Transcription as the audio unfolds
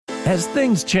As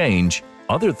things change,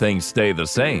 other things stay the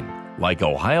same, like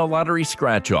Ohio Lottery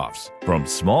scratch-offs. From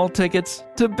small tickets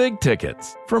to big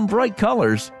tickets, from bright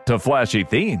colors to flashy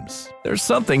themes. There's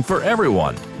something for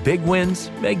everyone. Big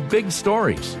wins make big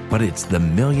stories, but it's the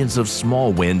millions of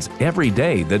small wins every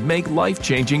day that make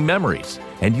life-changing memories.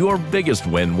 And your biggest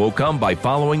win will come by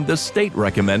following the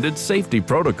state-recommended safety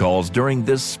protocols during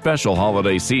this special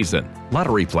holiday season.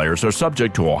 Lottery players are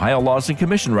subject to Ohio laws and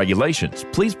commission regulations.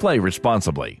 Please play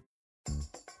responsibly.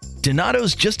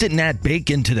 Donato's just didn't add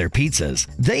bacon to their pizzas.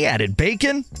 They added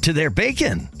bacon to their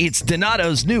bacon. It's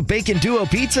Donato's new Bacon Duo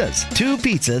pizzas. 2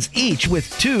 pizzas, each with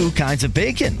 2 kinds of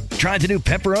bacon. Try the new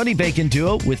Pepperoni Bacon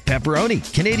Duo with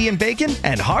pepperoni, Canadian bacon,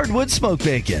 and hardwood smoked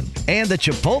bacon. And the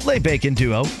Chipotle Bacon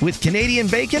Duo with Canadian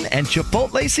bacon and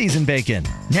Chipotle seasoned bacon.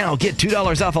 Now get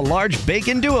 $2 off a large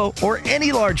Bacon Duo or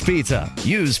any large pizza.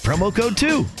 Use promo code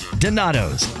 2.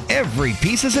 Donato's. Every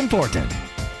piece is important.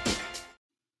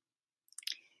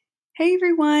 Hey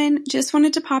everyone, just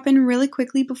wanted to pop in really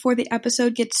quickly before the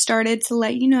episode gets started to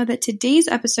let you know that today's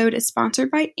episode is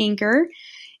sponsored by Anchor.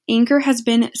 Anchor has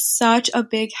been such a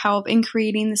big help in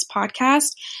creating this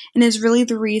podcast and is really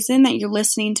the reason that you're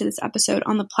listening to this episode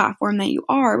on the platform that you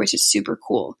are, which is super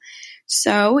cool.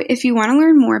 So if you want to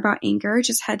learn more about Anchor,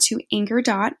 just head to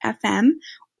anchor.fm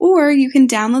or you can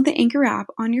download the Anchor app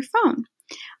on your phone.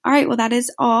 All right, well that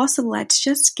is all, so let's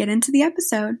just get into the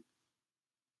episode.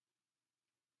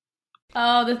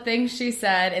 Oh, the things she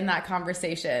said in that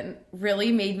conversation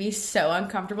really made me so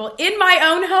uncomfortable in my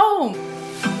own home.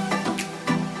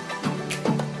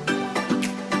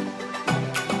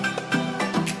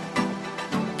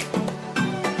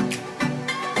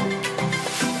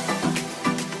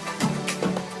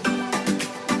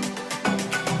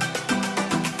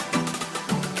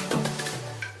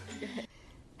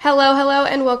 Hello,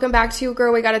 and welcome back to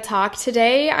Girl, We Gotta Talk.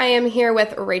 Today, I am here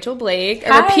with Rachel Blake,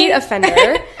 a Hi. repeat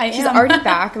offender. She's am. already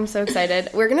back. I'm so excited.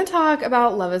 We're going to talk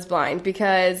about Love is Blind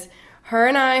because her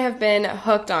and I have been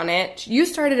hooked on it. You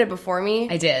started it before me.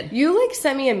 I did. You,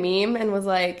 sent me a meme and was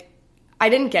like, I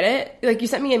didn't get it. You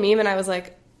sent me a meme and I was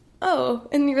like, oh.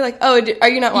 And you were like, oh, are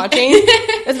you not watching?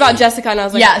 It's about Jessica. And I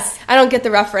was like, yes. I don't get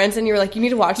the reference. And you were like, you need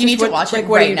to watch this. You need to watch it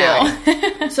what right are you now.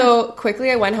 doing? So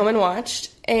quickly, I went home and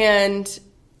watched, and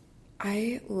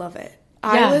I love it.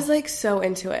 Yeah. I was so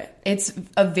into it. It's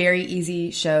a very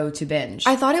easy show to binge.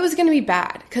 I thought it was going to be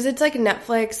bad because it's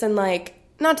Netflix and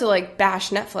not to bash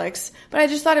Netflix, but I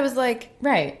just thought it was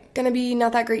right. going to be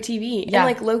not that great TV. Yeah.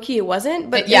 And low key it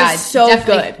wasn't, but yeah, it was so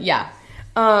good. Yeah.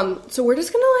 So we're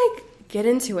just going to get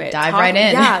into it. Dive right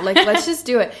in. Yeah, let's just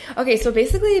do it. Okay, so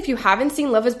basically if you haven't seen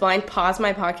Love is Blind, pause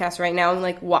my podcast right now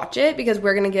and watch it because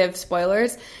we're going to give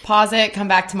spoilers. Pause it, come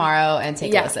back tomorrow and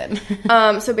take a listen.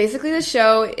 So basically the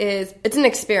show it's an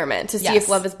experiment to see if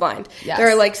love is blind. Yes.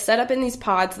 They're set up in these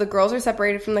pods. The girls are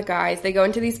separated from the guys. They go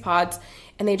into these pods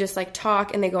and they just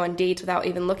talk and they go on dates without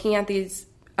even looking at these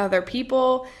other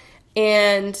people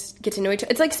and get to know each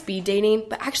other. It's like speed dating,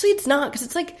 but actually it's not because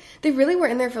it's they really were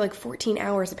in there for 14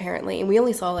 hours apparently, and we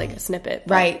only saw a snippet.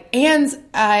 Right. And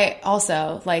I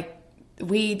also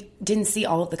we didn't see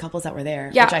all of the couples that were there,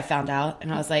 which I found out,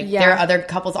 and I was there are other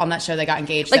couples on that show that got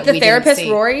engaged. That the we therapist didn't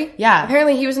see. Rory. Yeah.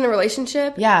 Apparently he was in a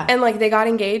relationship. Yeah. And they got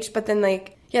engaged, but then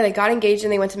they got engaged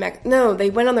and they went to No, they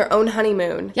went on their own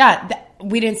honeymoon. Yeah.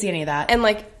 We didn't see any of that. And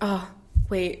oh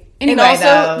wait. Anyway, and also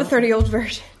though, the 30-year-old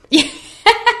version.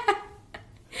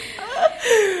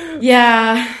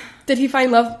 Yeah. Did he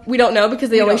find love? We don't know because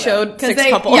they only showed 6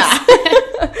 couples. Yeah.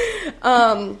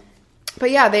 But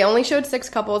yeah, they only showed 6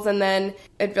 couples, and then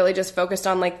it really just focused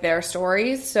on their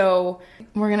stories. So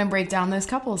we're gonna break down those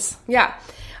couples. Yeah.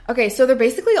 Okay, so they're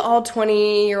basically all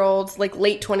 20-year-olds,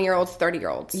 late 20-year-olds,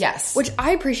 30-year-olds. Yes. Which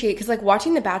I appreciate because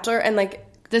watching The Bachelor and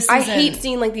this I hate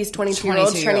seeing these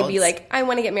 22-year-olds trying to be I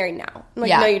want to get married now. I'm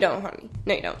no, you don't, honey.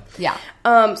 No, you don't.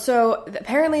 Yeah. So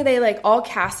apparently they all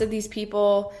casted these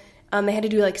people. They had to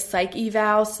do psych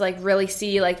evals to really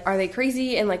see are they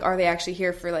crazy and are they actually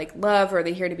here for love, or are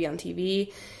they here to be on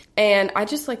TV? And I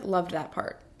just loved that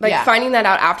part. Finding that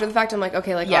out after the fact, I'm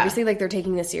okay, obviously they're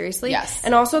taking this seriously. Yes.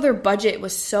 And also their budget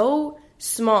was so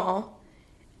small.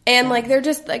 And they're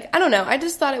just I don't know. I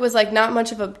just thought it was not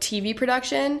much of a TV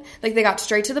production. They got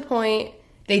straight to the point.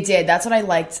 They did. That's what I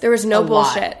liked. There was no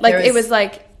bullshit. It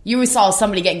was you saw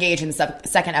somebody get engaged in the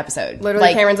second episode.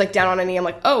 Literally, Cameron's down on a knee. I'm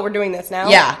oh, we're doing this now?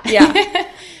 Yeah. Yeah. It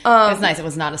was nice. It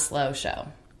was not a slow show.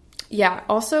 Yeah.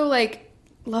 Also,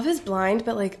 Love is Blind,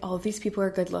 but, all of these people are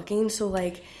good looking, so,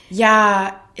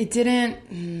 Yeah, it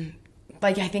didn't...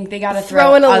 I think they gotta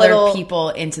throw in other people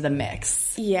into the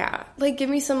mix. Yeah. Give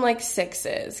me some,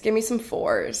 6s. Give me some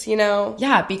 4s, you know?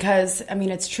 Yeah, because,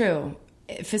 it's true.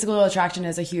 physical attraction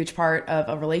is a huge part of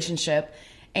a relationship,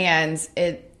 and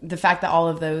the fact that all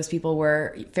of those people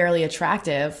were fairly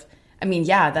attractive, I mean,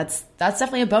 yeah, that's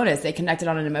definitely a bonus. They connected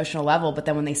on an emotional level, but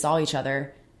then when they saw each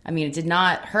other, I mean, it did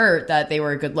not hurt that they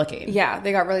were good looking. Yeah,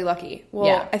 they got really lucky. Well,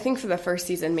 yeah. I think for the first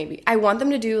season, maybe. I want them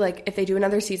to do, like, if they do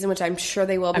another season, which I'm sure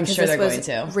they will, because I'm sure this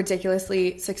was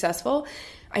ridiculously successful,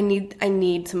 I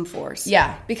need some force.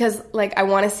 Yeah. Because, like, I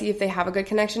want to see if they have a good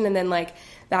connection, and then, like,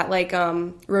 that, like,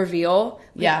 reveal.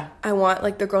 Like, yeah. I want,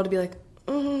 like, the girl to be like,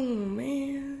 oh,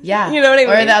 man. Yeah. You know what I mean?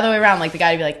 Or the other way around, like, the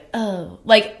guy to be like, oh.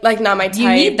 Like not my type. You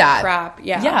need that. Crap.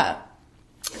 Yeah.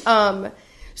 Yeah.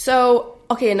 So,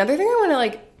 okay, another thing I want to,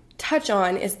 like, touch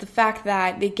on is the fact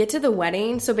that they get to the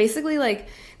wedding. So basically, like,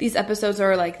 these episodes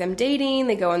are like them dating,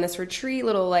 they go on this retreat,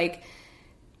 little, like,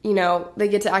 you know, they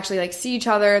get to actually, like, see each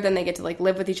other, then they get to, like,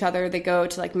 live with each other. They go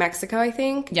to, like, Mexico, I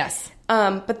think. Yes.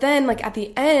 But then, like, at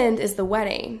the end is the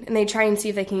wedding, and they try and see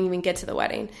if they can even get to the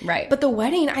wedding. Right. But the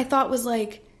wedding, I thought, was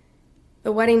like,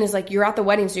 the wedding is like, you're at the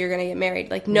wedding, so you're gonna get married.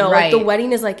 Like, no, right. Like, the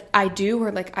wedding is like, I do,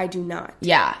 or like, I do not.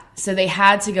 Yeah. So they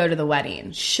had to go to the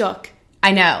wedding. Shook.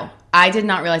 I know. I did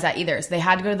not realize that either. So they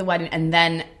had to go to the wedding, and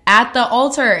then at the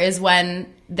altar is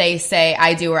when they say,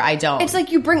 I do or I don't. It's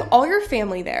like you bring all your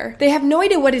family there. They have no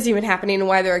idea what is even happening and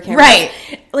why they're a camera. Right.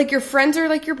 Like, your friends are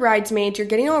like your bridesmaids. You're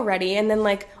getting all ready, and then,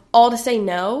 like, all to say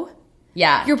no.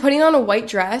 Yeah. You're putting on a white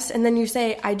dress, and then you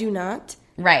say, I do not.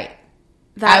 Right.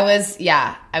 I was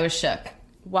shook.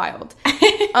 Wild.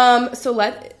 So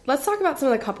let's talk about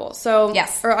some of the couples. So,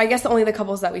 yes. Or I guess only the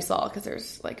couples that we saw, because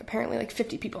there's, like, apparently, like,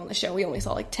 50 people on the show. We only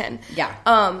saw, like, 10.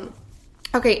 Yeah.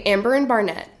 Okay, Amber and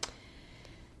Barnett.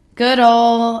 Good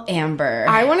old Amber.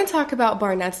 I want to talk about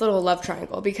Barnett's little love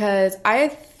triangle, because I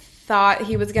thought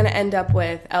he was going to end up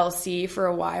with LC for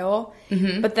a while,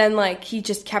 but then, like, he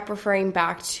just kept referring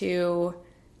back to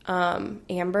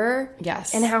Amber.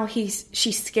 Yes. And how she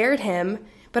scared him.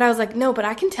 But I was like, no, but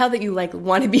I can tell that you, like,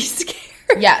 want to be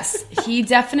scared. Yes, he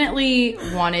definitely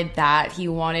wanted that. He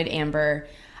wanted Amber.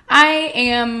 I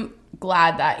am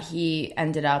glad that he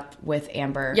ended up with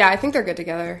Amber. Yeah, I think they're good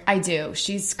together. I do.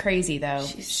 She's crazy, though.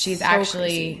 She's so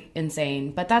actually crazy.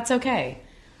 Insane, but that's okay.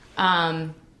 I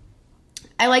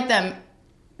like them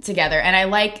together, and I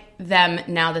like them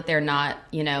now that they're not,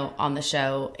 you know, on the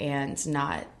show and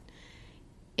not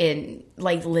in,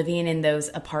 like, living in those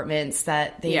apartments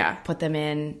that they put them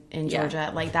in Georgia.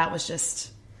 Yeah. Like, that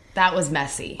was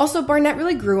messy. Also, Barnett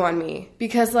really grew on me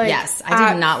because, like, yes,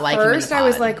 I did not like him in the pod. First, I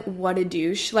was like, what a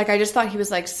douche. Like, I just thought he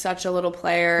was, like, such a little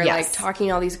player, like, talking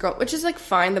to all these girls, which is, like,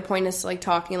 fine. The point is to, like,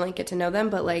 talk and, like, get to know them,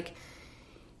 but, like,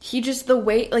 he just, the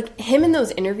way, like, him in those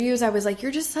interviews, I was like,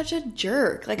 you're just such a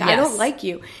jerk. Like, I don't like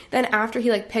you. Then after he,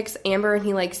 like, picks Amber and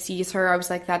he, like, sees her, I was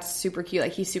like, that's super cute.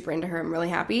 Like, he's super into her. I'm really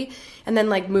happy. And then,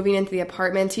 like, moving into the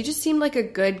apartments, he just seemed like a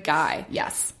good guy.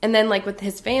 Yes. And then, like, with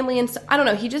his family and stuff, I don't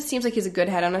know. He just seems like he's a good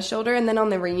head on his shoulder. And then on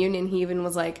the reunion, he even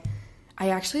was like, I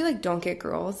actually, like, don't get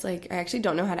girls. Like, I actually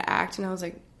don't know how to act. And I was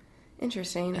like,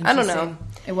 interesting. I don't know.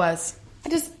 It was. I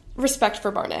just, respect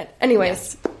for Barnett.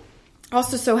 Anyways. Yes.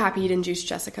 Also so happy you didn't juice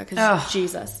Jessica, because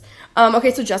Jesus.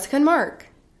 Okay, so Jessica and Mark.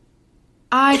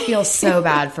 I feel so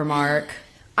bad for Mark.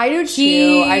 I do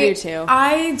too.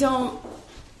 I don't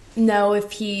know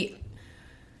if he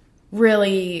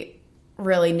really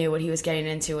knew what he was getting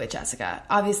into with Jessica.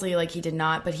 Obviously, like, he did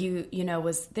not, but he, you know,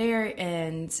 was there,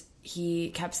 and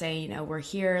he kept saying, you know, we're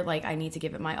here, like, I need to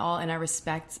give it my all, and I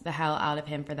respect the hell out of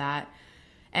him for that,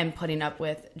 and putting up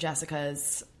with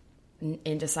Jessica's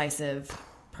indecisive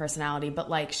personality. But,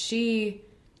 like, she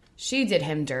did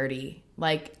him dirty.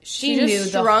 Like, she knew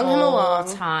the whole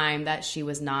time that she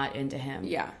was not into him.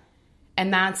 Yeah.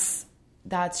 And that's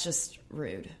just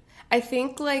rude. I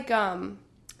think, like,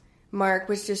 Mark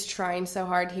was just trying so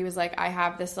hard. He was like, I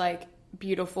have this, like,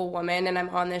 beautiful woman, and I'm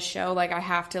on this show. Like, I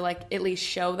have to, like, at least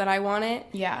show that I want it.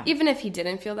 Yeah. Even if he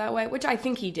didn't feel that way, which I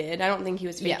think he did. I don't think he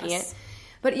was faking it.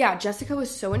 But yeah, Jessica was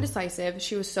so indecisive.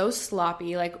 She was so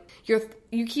sloppy. Like,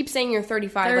 you keep saying you're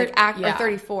 35, like, act, or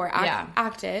 34,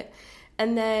 act it.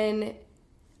 And then,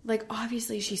 like,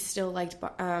 obviously she still liked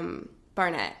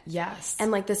Barnett. Yes. And,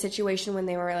 like, the situation when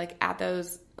they were, like, at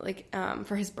those, like,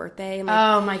 for his birthday. And, like,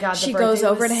 oh my God, she goes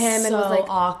over to him and was like,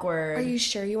 awkward. Are you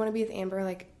sure you want to be with Amber?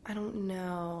 Like, I don't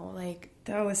know. Like,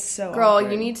 that was so girl,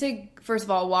 awkward. You need to, first of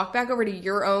all, walk back over to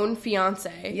your own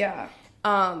fiance. Yeah.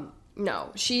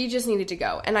 No, she just needed to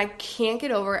go. And I can't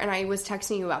get over, and I was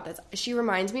texting you about this. She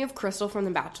reminds me of Crystal from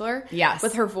The Bachelor. Yes.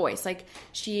 With her voice. Like,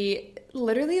 she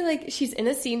literally, like, she's in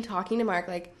a scene talking to Mark,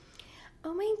 like,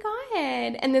 oh my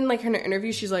God. And then, like, in her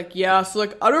interview, she's like, yeah, so,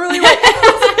 like, I don't really like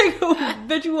I was like,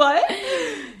 bitch,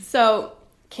 what? So,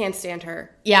 can't stand her.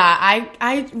 Yeah,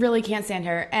 I really can't stand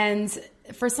her. And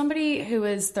for somebody who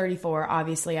is 34,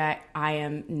 obviously I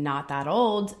am not that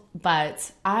old,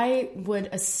 but I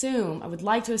would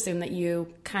like to assume that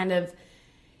you kind of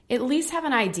at least have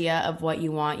an idea of what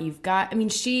you want. You've got, I mean,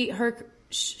 she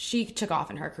took off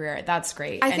in her career. That's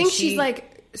great. I think she's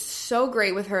like so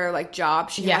great with her like job.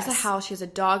 She has a house, she has a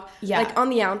dog. Yeah. Like on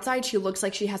the outside, she looks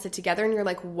like she has it together, and you're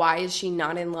like, why is she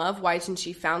not in love? Why hasn't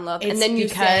she found love? It's and then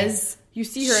you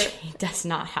see her, she does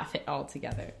not have it all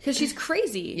together because she's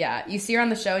crazy. Yeah, you see her on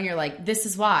the show, and you're like, this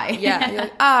is why. Yeah, you're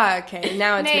like, okay,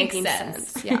 now it's making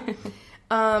sense. Yeah.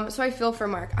 So I feel for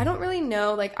Mark. I don't really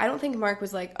know. Like, I don't think Mark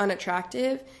was like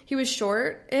unattractive. He was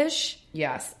short-ish.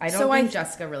 Yes, I don't think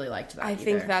Jessica really liked that. I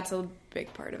think that's a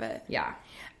big part of it. Yeah.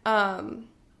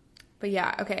 But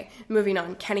yeah, okay. Moving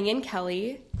on. Kenny and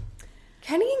Kelly.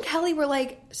 Kenny and Kelly were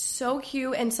like so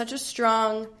cute and such a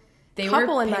strong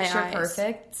couple in my eyes. They were picture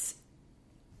perfect.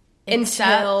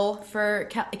 Until for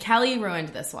Kelly ruined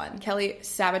this one. Kelly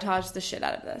sabotaged the shit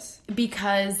out of this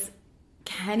because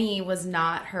Kenny was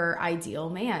not her ideal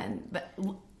man, but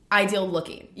ideal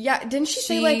looking. Yeah, didn't she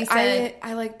say like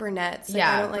I like brunettes? Like,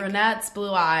 yeah, I don't like brunettes,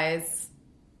 blue eyes,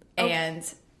 and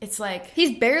it's like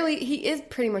he is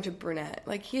pretty much a brunette.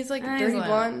 Like he's like dirty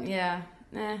blonde. Yeah.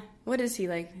 What is he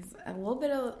like? He's a little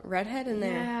bit of redhead in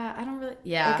there. Yeah, I don't really.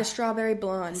 Yeah, like a strawberry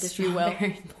blonde, if you will.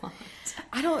 Strawberry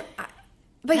blonde.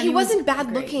 But he wasn't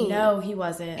bad looking. No, he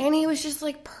wasn't. And he was just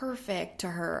like perfect to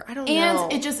her. I don't know.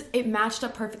 And it matched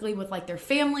up perfectly with like their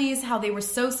families, how they were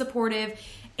so supportive,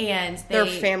 and their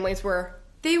families were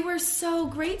so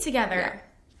great together.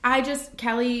 Yeah.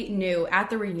 Kelly knew at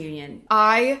the reunion.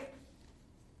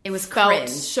 It was felt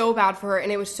cringe. So bad for her,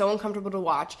 and it was so uncomfortable to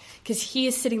watch because he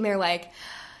is sitting there like,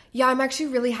 yeah, I'm actually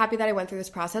really happy that I went through this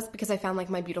process because I found like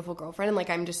my beautiful girlfriend, and like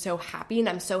I'm just so happy, and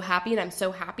I'm so happy, and I'm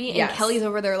so happy. And yes. Kelly's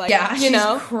over there like, she's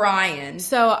crying.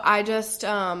 So I just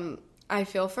I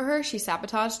feel for her. She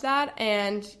sabotaged that,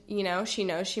 and she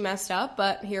knows she messed up,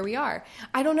 but here we are.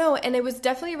 I don't know, and it was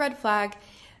definitely a red flag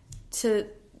to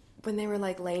when they were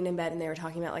like laying in bed and they were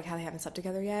talking about like how they haven't slept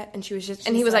together yet, and he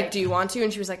was like, do you want to?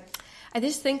 And she was like, I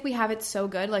just think we have it so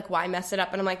good, like why mess it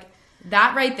up? And I'm like,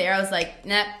 that right there, I was like,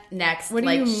 nah, next. What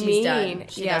do you mean? She's done.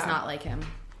 She does not like him.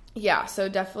 Yeah, so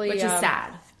definitely. Which is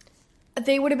sad.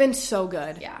 They would have been so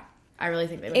good. Yeah, I really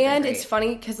think they would have been And great. It's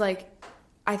funny because, like,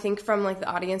 I think from, like, the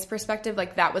audience perspective,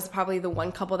 like, that was probably the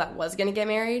one couple that was going to get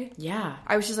married. Yeah.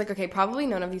 I was just like, okay, probably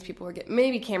none of these people were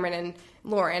maybe Cameron and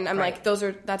Lauren. I'm like,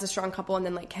 that's a strong couple. And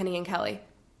then, like, Kenny and Kelly.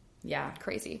 Yeah.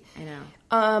 Crazy. I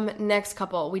know. Next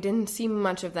couple. We didn't see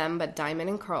much of them, but Diamond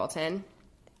and Carlton.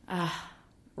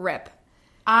 Rip.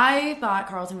 I thought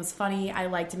Carlton was funny. I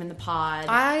liked him in the pod.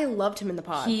 I loved him in the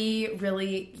pod. He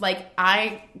really, like,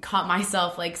 I caught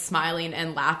myself, like, smiling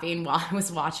and laughing while I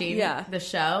was watching the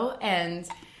show. And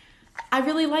I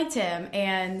really liked him.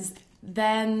 And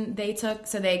then they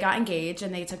got engaged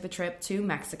and they took the trip to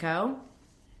Mexico.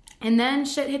 And then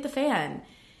shit hit the fan.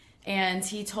 And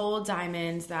he told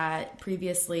Diamond that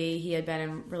previously he had been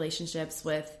in relationships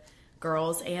with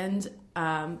girls and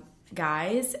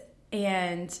guys.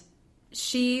 And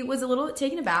she was a little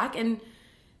taken aback, and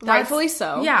rightfully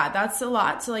so. Yeah, that's a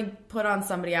lot to like put on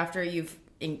somebody after you've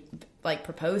like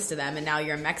proposed to them and now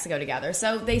you're in Mexico together.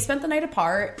 So they spent the night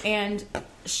apart, and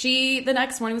she the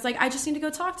next morning was like, I just need to go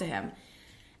talk to him.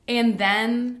 And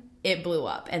then it blew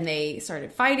up and they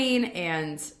started fighting,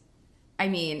 and I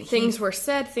mean, things were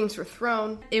said, things were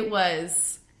thrown. It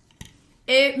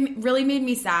really made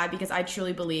me sad because I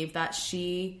truly believe that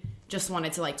she just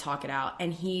wanted to like talk it out,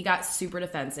 and he got super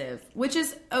defensive, which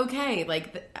is okay.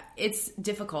 Like it's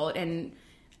difficult, and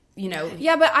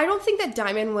yeah, but I don't think that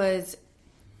Diamond was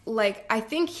like, I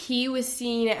think he was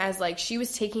seeing it as like she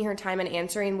was taking her time and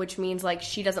answering, which means like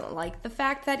she doesn't like the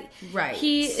fact that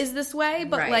he is this way,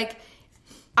 but like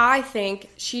I think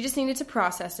she just needed to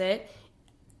process it.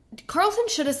 Carlton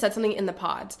should have said something in the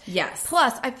pods. Yes.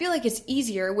 Plus, I feel like it's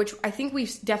easier, which I think we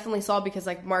definitely saw because,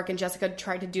 like, Mark and Jessica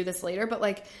tried to do this later, but,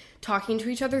 like, talking to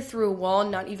each other through a wall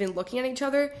and not even looking at each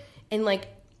other and, like,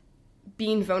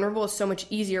 being vulnerable is so much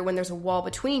easier when there's a wall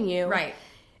between you. Right.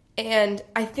 And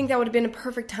I think that would have been a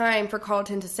perfect time for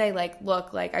Carlton to say, like,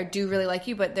 look, like, I do really like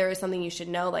you, but there is something you should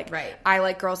know. Like, I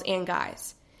like girls and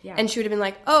guys. Yeah. And she would have been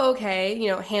like, oh, okay,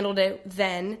 handled it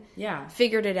then. Yeah.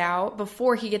 Figured it out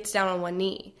before he gets down on one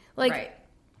knee. Like,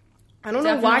 I don't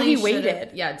know why he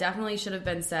waited. Yeah, definitely should have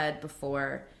been said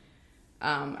before.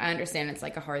 I understand it's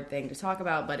like a hard thing to talk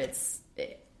about, but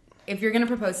if you're going to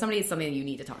propose somebody, it's something that you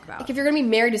need to talk about. Like, if you're going to be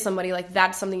married to somebody, like,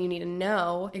 that's something you need to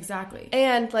know. Exactly.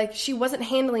 And, like, she wasn't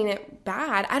handling it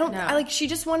bad. She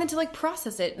just wanted to, like,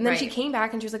 process it. And then she came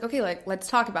back and she was like, okay, like, let's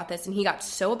talk about this. And he got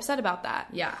so upset about that.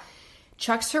 Yeah.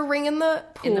 Chucks her ring in the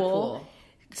pool.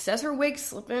 says her wig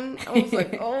slipping. I was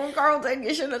like, oh, Carlton,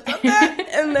 you should have done that.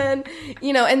 And then,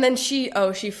 and then she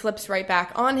flips right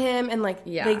back on him, and like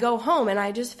they go home, and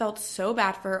I just felt so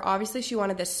bad for her. Obviously, she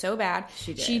wanted this so bad.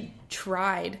 She did. She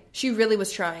tried. She really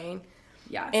was trying.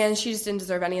 Yeah. And she just didn't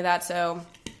deserve any of that, so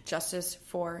justice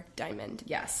for Diamond.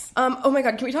 Yes. Oh my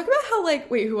God, can we talk about how,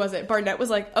 like, wait, who was it? Barnett was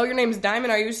like, oh, your name's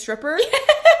Diamond, are you a stripper?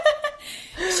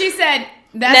 She said,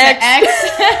 that's an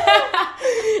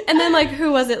ex. And then, like,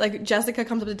 who was it? Like, Jessica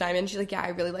comes up to Diamond, she's like, yeah, I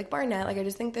really like Barnett, like, I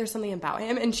just think there's something about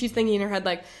him, and she's thinking in her head,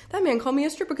 like, that man called me a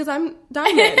stripper because I'm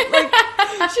Diamond.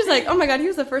 Like, she's like, oh my God, he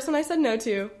was the first one I said no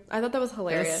to. I thought that was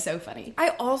hilarious. That was so funny. I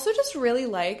also just really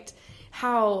liked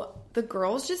how the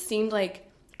girls just seemed like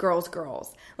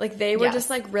girls. Like, they were just,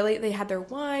 like, really, they had their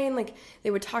wine, like, they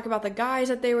would talk about the guys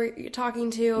that they were talking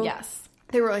to. Yes.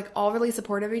 They were, like, all really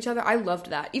supportive of each other. I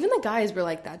loved that. Even the guys were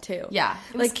like that, too. Yeah.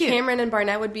 Like, cute. Cameron and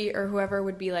Barnett would be, or whoever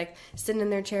would be, like, sitting in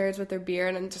their chairs with their beer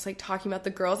and just, like, talking about the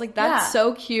girls. Like, that's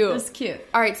so cute. It was cute.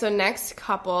 All right, so next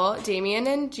couple, Damien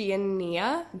and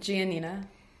Giannina.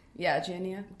 Yeah,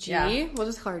 Giannina. G. Yeah. We'll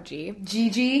just call her G.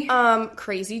 Gigi.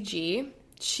 Crazy G.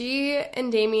 She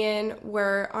and Damien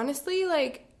were, honestly,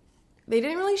 like, they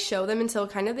didn't really show them until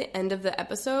kind of the end of the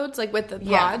episodes, like, with the pods.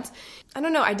 Yeah. I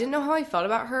don't know. I didn't know how I felt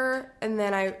about her, and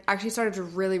then I actually started to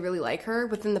really, really like her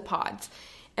within the pods.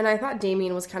 And I thought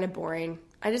Damien was kind of boring.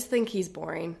 I just think he's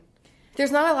boring.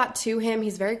 There's not a lot to him.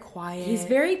 He's very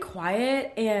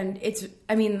quiet. And it's,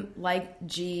 I mean, like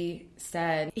G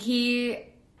said,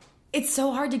 it's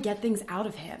so hard to get things out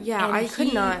of him. Yeah, and I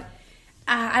could not.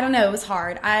 I don't know. It was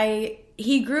hard.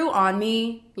 He grew on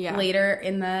me later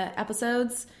in the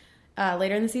episodes.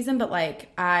 Later in the season, but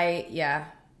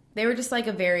they were just like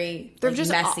they're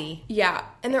just messy.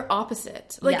 And they're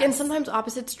opposite. Like, and sometimes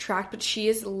opposites attract, but she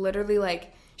is literally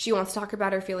like, she wants to talk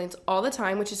about her feelings all the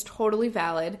time, which is totally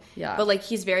valid. Yeah. But like,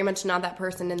 he's very much not that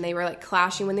person, and they were like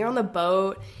clashing when they were on the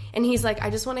boat, and he's like, I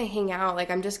just want to hang out.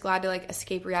 Like, I'm just glad to like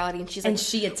escape reality. And she's like,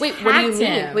 she attacked wait, what do you mean?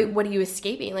 him. Wait, what are you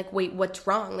escaping? Like, wait, what's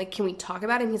wrong? Like, can we talk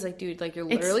about it? And he's like, dude, like, you're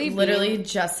literally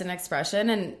just an expression,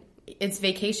 and it's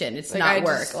vacation. It's like, not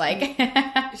work.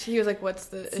 He was like, what's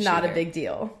the issue? It's not here? A big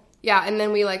deal. Yeah, and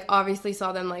then we, like, obviously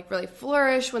saw them, like, really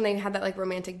flourish when they had that, like,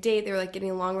 romantic date. They were, like, getting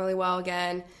along really well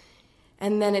again.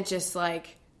 And then it just,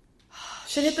 like...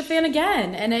 should hit the fan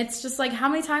again. And it's just, like, how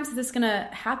many times is this gonna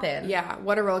happen? Yeah,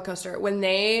 what a roller coaster. When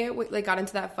they, like, got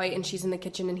into that fight and she's in the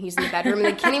kitchen and he's in the bedroom and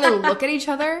they can't even look at each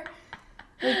other...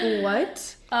 Like,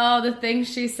 what? Oh, the things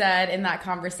she said in that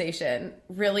conversation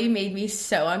really made me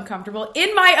so uncomfortable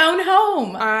in my own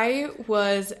home. I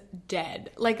was dead.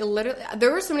 Like, literally,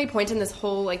 there were so many points in this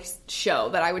whole, like, show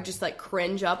that I would just, like,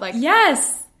 cringe up. Like,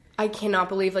 yes. I cannot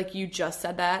believe, like, you just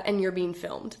said that and you're being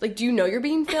filmed. Like, do you know you're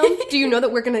being filmed? Do you know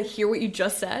that we're going to hear what you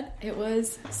just said? It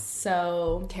was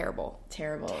so... Terrible.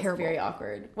 Very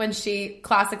awkward.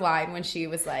 Classic line, when she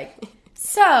was like,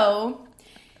 so...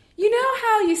 you know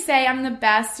how you say I'm the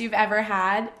best you've ever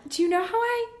had? Do you know how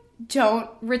I don't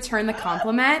return the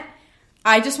compliment?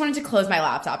 I just wanted to close my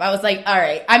laptop. I was like, all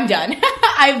right, I'm done.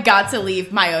 I've got to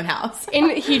leave my own house.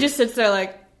 And he just sits there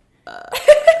like,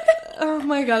 oh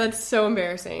my God, that's so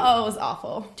embarrassing. Oh, it was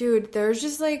awful. Dude, there's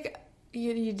just like,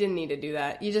 you didn't need to do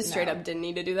that. You just straight up didn't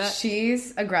need to do that.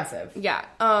 She's aggressive. Yeah.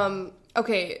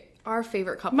 Okay, our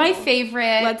favorite couple. My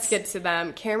favorite. Let's get to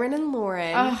them. Cameron and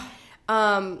Lauren.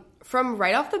 From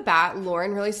right off the bat,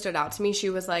 Lauren really stood out to me. She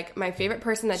was, like, my favorite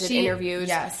person that did interviews.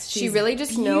 Yes. She really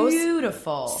just knows...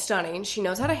 beautiful. Stunning. She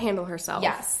knows how to handle herself.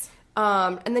 Yes.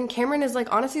 And then Cameron is,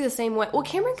 like, honestly the same way. Well,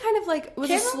 Cameron kind of, like, was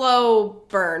a slow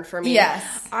burn for me.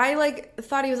 Yes. I, like,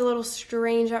 thought he was a little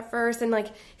strange at first. And, like,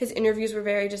 his interviews were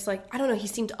very just, like, I don't know. He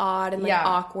seemed odd and, like,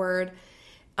 awkward.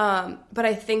 But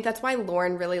I think that's why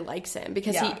Lauren really likes him.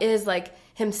 Because he is, like...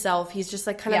 himself. He's just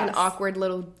like kind of an awkward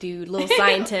little dude, little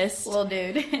scientist. Little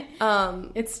dude.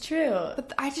 It's true.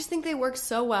 But I just think they work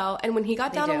so well. And when he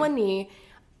got down on one knee,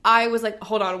 I was like,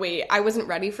 hold on, wait. I wasn't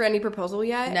ready for any proposal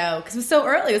yet. No, because it was so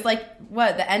early. It was like,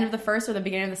 what, the end of the first or the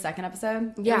beginning of the second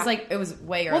episode? Yeah. It was like, it was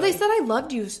way early. Well, they said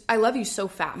I love you so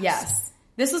fast. Yes.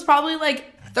 This was probably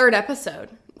like... third episode.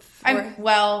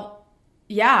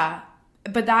 Yeah.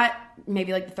 But that,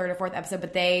 maybe like the third or fourth episode,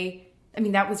 but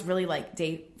that was really like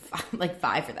day... like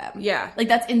 5 for them. Yeah. Like,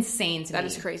 that's insane to me. That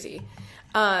is crazy.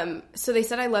 So they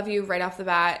said I love you right off the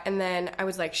bat, and then I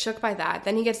was like shook by that.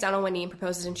 Then he gets down on one knee and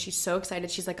proposes, and she's so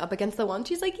excited. She's like up against the wall, and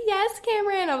she's like, yes,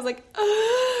 Cameron. I was like,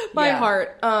 my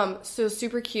heart. So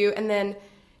super cute. And then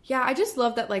I just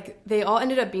love that like they all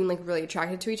ended up being like really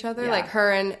attracted to each other. Like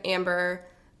her and Amber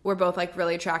were both like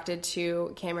really attracted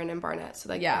to Cameron and Barnett. So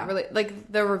like really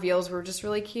like the reveals were just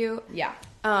really cute. Yeah.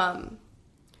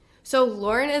 So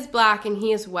Lauren is black and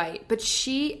he is white, but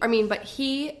he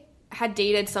had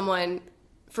dated someone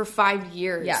for 5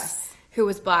 years. Yes. Who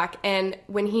was black, and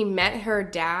when he met her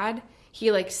dad,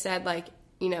 he like said like,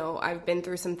 you know, I've been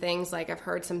through some things, like I've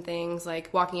heard some things,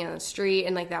 like walking on the street,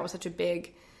 and like that was such a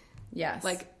big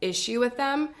like issue with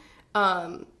them.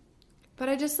 But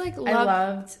I just like I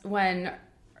loved when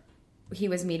he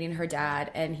was meeting her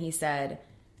dad and he said,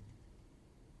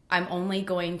 I'm only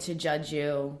going to judge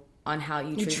you on how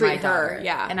you treat my daughter. her.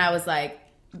 Yeah. And I was like,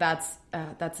 that's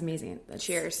amazing.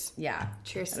 Cheers. Yeah.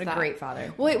 Cheers to what that. a great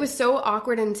father. Well, it was so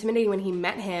awkward and intimidating when he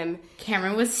met him.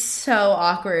 Cameron was so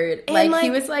awkward. Like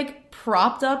he was like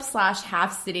propped up /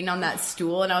 half sitting on that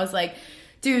stool, and I was like,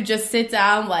 dude, just sit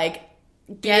down, like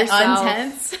get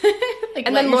untense. Like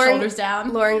and let then your shoulders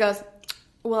down. Lauren goes,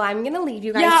 well, I'm gonna leave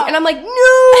you guys. Yeah. And I'm like,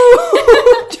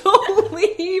 no, don't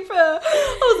leave.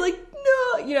 I was like,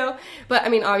 no, you know. But I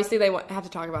mean, obviously they have to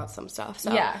talk about some stuff.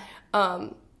 So yeah.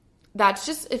 That's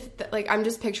just like I'm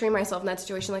just picturing myself in that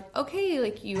situation. Like, okay,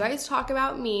 like you guys talk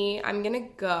about me. I'm gonna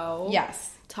go.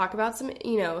 Yes. Talk about some,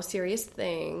 you know, serious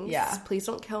things. Yeah. Please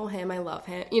don't kill him. I love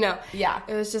him. You know. Yeah.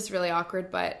 It was just really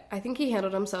awkward, but I think he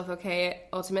handled himself okay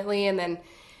ultimately. And then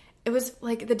it was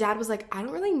like the dad was like, I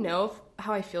don't really know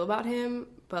how I feel about him,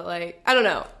 but like I don't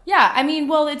know. Yeah. I mean,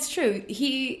 well, it's true.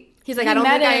 He's like, I don't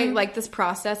think I like this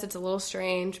process. It's a little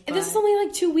strange. But... This is only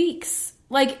like 2 weeks.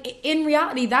 Like, in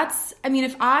reality,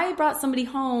 if I brought somebody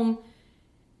home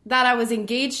that I was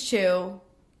engaged to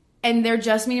and they're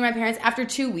just meeting my parents after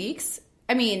 2 weeks,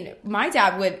 I mean, my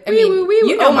dad would,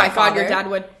 you know, oh my God, your dad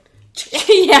would.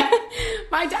 Yeah.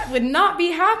 My dad would not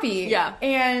be happy. Yeah.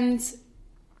 And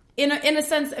in a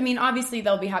sense, I mean, obviously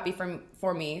they'll be happy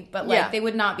for me, but like they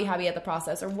would not be happy at the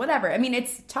process or whatever. I mean,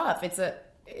 it's tough.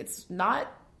 It's not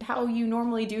how you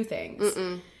normally do things.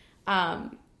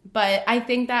 But I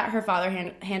think that her father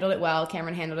handled it well.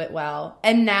 Cameron handled it well.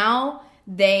 And now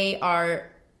they are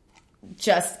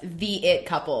just the it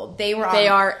couple. They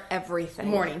are everything.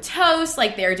 Morning Toast.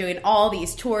 Like, they're doing all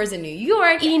these tours in New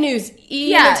York. E-News,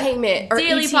 E-Entertainment, or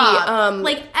Daily ET, Pop.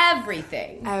 Like,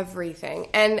 everything. Everything.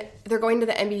 And they're going to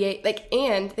the NBA. Like,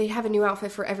 and they have a new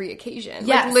outfit for every occasion.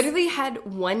 Yes. Like, literally had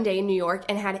one day in New York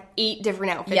and had 8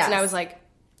 different outfits. Yes. And I was like,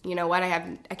 you know what?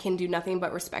 I can do nothing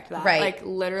but respect that. Right. Like,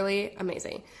 literally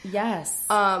amazing. Yes.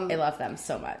 I love them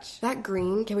so much. That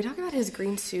green, can we talk about his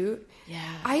green suit? Yeah.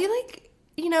 I like,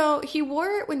 you know, he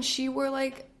wore it when she wore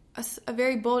like a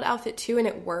very bold outfit too, and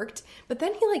it worked. But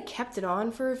then he like kept it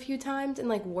on for a few times and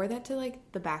like wore that to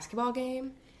like the basketball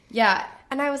game. Yeah.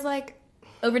 And I was like,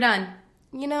 overdone.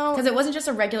 You know. Because it wasn't just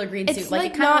a regular green suit. It's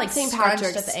like it kind of like St. scrunched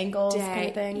Patrick's at the ankles kind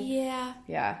of thing. Yeah.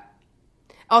 Yeah.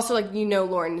 Also, like, you know,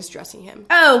 Lauren is dressing him.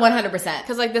 Oh, 100%.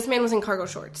 Because, like, this man was in cargo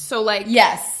shorts. So, like...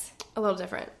 Yes. A little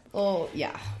different. Oh,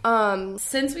 yeah.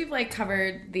 Since we've, like,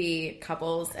 covered the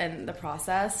couples and the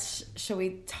process, shall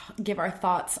we give our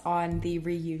thoughts on the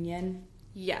reunion?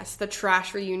 Yes, the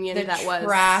trash reunion was...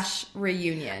 trash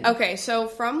reunion. Okay, so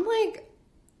from, like,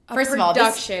 First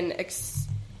production... of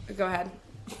all, go ahead.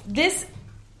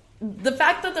 The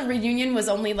fact that the reunion was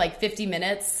only, like, 50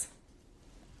 minutes,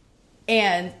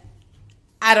 and...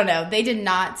 I don't know. They did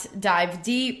not dive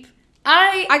deep.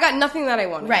 I got nothing that I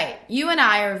wanted. Right. You and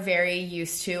I are very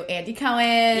used to Andy Cohen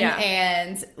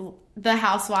and the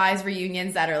Housewives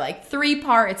reunions that are like 3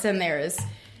 parts, and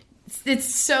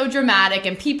it's so dramatic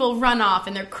and people run off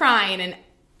and they're crying, and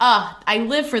I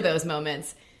live for those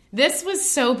moments. This was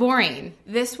so boring.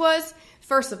 This was...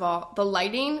 First of all, the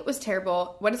lighting was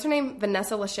terrible. What is her name?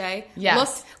 Vanessa Lachey. Yes.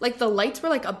 Looked like the lights were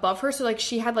like above her, so like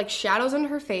she had like shadows under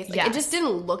her face. Like it just didn't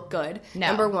look good. No.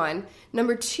 Number 1.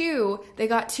 Number 2, they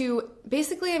got to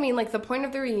basically, I mean, like the point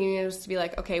of the reunion was to be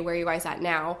like, okay, where are you guys at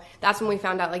now? That's when we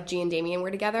found out like G and Damien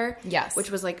were together. Yes.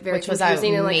 Which was like very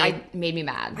confusing and like made me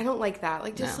mad. I don't like that.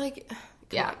 Like just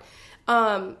come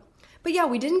on. But yeah,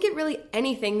 we didn't get really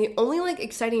anything. The only like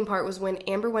exciting part was when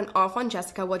Amber went off on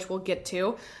Jessica, which we'll get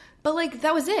to. But, like,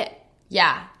 that was it.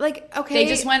 Yeah. Like, okay. They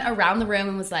just went around the room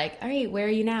and was like, all right, where are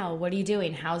you now? What are you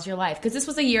doing? How's your life? Because this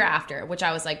was a year after, which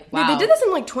I was like, wow. Yeah, they did this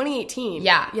in, like, 2018.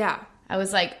 Yeah. Yeah. I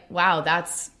was like, wow,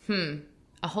 that's,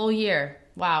 a whole year.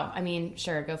 Wow. I mean,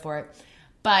 sure, go for it.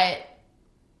 But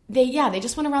they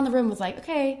just went around the room with like,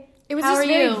 okay, it was how just are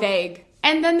very you? vague.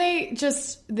 And then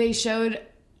they showed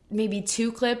maybe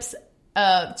 2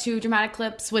 dramatic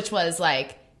clips, which was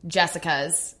like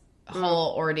Jessica's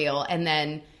whole ordeal, and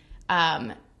then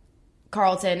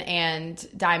Carlton and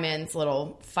Diamond's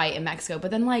little fight in Mexico.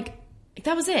 But then, like,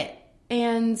 that was it.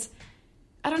 And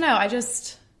I don't know.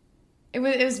 It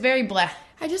was very bleh.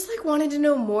 I just, like, wanted to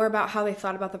know more about how they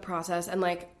thought about the process and,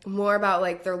 like, more about,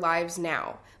 like, their lives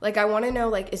now. Like, I want to know,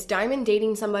 like, is Diamond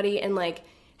dating somebody, and, like,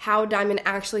 how Diamond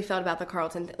actually felt about the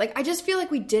Carlton thing. Like, I just feel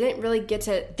like we didn't really get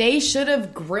to... They should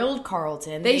have grilled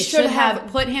Carlton. They should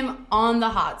have put him on the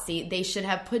hot seat. They should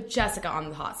have put Jessica on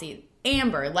the hot seat.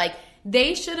 Amber. Like,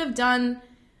 they should have done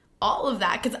all of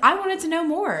that because I wanted to know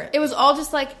more. It was all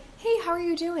just like, hey, how are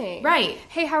you doing? Right.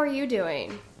 Hey, how are you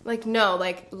doing? Like, no,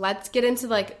 like, let's get into,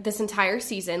 like, this entire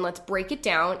season. Let's break it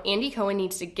down. Andy Cohen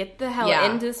needs to get the hell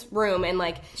into this room and,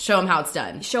 like... Show him how it's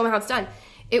done.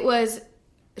 It was...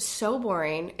 so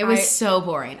boring. It was so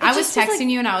boring. I was texting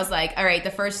you and I was like, all right, the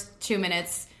first 2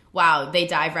 minutes, wow, they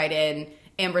dive right in.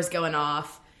 Amber's going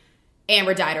off.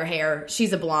 Amber dyed her hair.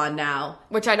 She's a blonde now.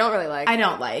 Which I don't really like. I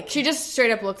don't like. She just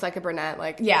straight up looks like a brunette.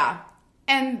 Like, yeah.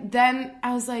 And then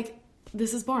I was like,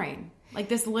 this is boring. Like,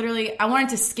 this literally, I wanted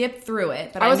to skip through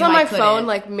it, but I was on my couldn't. phone,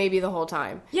 like, maybe the whole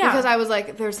time. Yeah. Because I was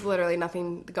like, there's literally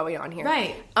nothing going on here.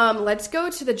 Right. Let's go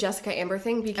to the Jessica Amber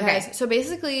thing because, so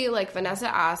basically, like,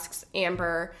 Vanessa asks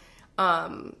Amber,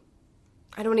 I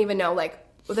don't even know, like,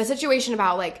 the situation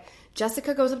about, like,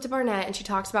 Jessica goes up to Barnett and she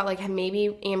talks about, like,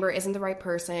 maybe Amber isn't the right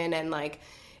person and, like,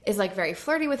 is, like, very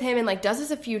flirty with him and, like, does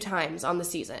this a few times on the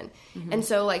season. Mm-hmm. And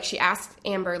so, like, she asks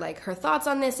Amber, like, her thoughts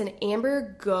on this and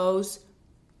Amber goes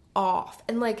off.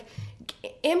 And, like,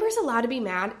 Amber's allowed to be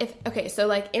mad if... Okay, so,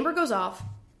 like, Amber goes off.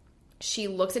 She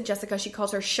looks at Jessica. She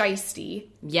calls her shiesty.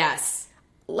 Yes.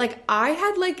 Like,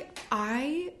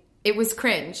 It was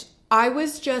cringe. I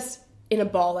was just in a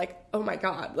ball, like, oh my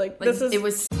god. Like this is... It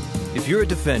was... If you're a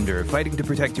defender fighting to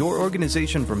protect your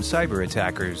organization from cyber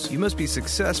attackers, you must be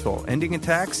successful ending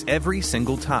attacks every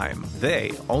single time.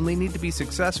 They only need to be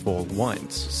successful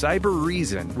once. Cyber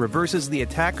Reason reverses the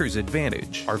attacker's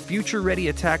advantage. Our future-ready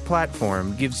attack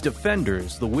platform gives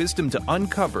defenders the wisdom to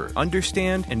uncover,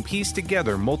 understand, and piece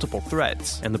together multiple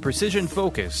threats, and the precision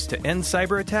focus to end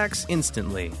cyber attacks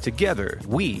instantly. Together,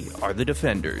 we are the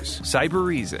defenders. Cyber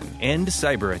Reason. End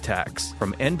cyber attacks.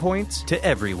 From endpoints to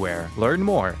everywhere. Learn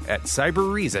more at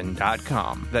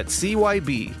cyberreason.com. That's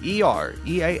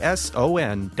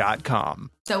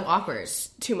CYBEREASON.com. So awkward.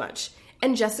 Too much.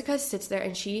 And Jessica sits there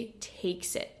and she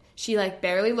takes it. She, like,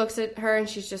 barely looks at her and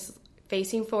she's just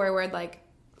facing forward, like...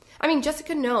 I mean,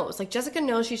 Jessica knows. Like, Jessica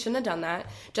knows she shouldn't have done that.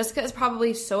 Jessica is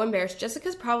probably so embarrassed.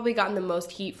 Jessica's probably gotten the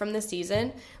most heat from this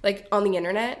season, like, on the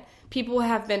internet. People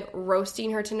have been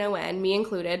roasting her to no end, me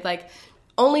included, like,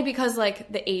 only because,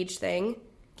 like, the age thing...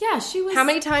 Yeah, she was... How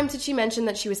many times did she mention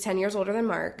that she was 10 years older than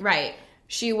Mark? Right.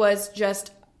 She was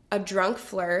just a drunk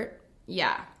flirt.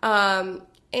 Yeah.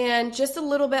 And just a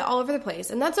little bit all over the place.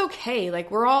 And that's okay.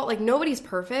 Like, we're all... Like, nobody's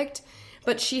perfect.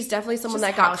 But she's definitely someone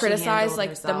that got criticized,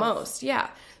 like, the most. Yeah.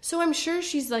 So I'm sure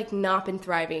she's, like, not been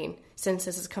thriving since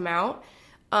this has come out.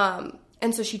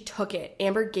 And so she took it.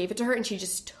 Amber gave it to her, and she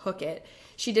just took it.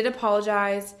 She did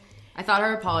apologize. I thought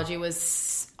her apology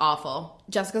was awful.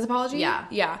 Jessica's apology? Yeah.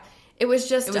 Yeah. It was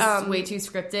just... It was way too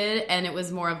scripted, and it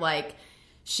was more of, like...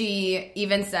 She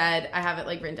even said... I have it,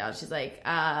 like, written down. She's like,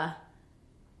 I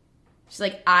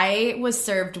was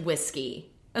served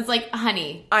whiskey. It's like,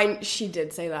 honey. She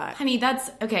did say that. Honey, that's...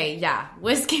 Okay, yeah.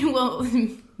 Whiskey will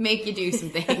make you do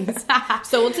some things.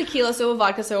 So will tequila, so will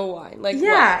vodka, so will wine. Like,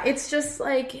 yeah, what? it's just,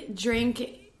 like, drink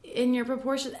in your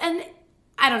proportions. And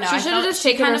I don't know. She should have just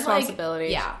taken responsibility.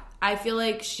 Yeah. I feel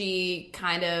like she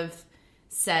kind of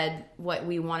said what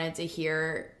we wanted to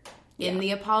hear in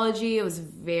the apology. It was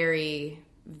very,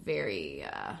 very...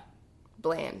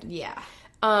 bland. Yeah.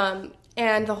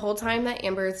 And the whole time that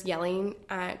Amber's yelling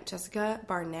at Jessica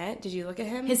Barnett, did you look at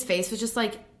him? His face was just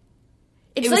like...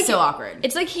 It was so awkward.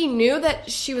 It's like he knew that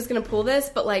she was going to pull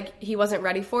this, but, like, he wasn't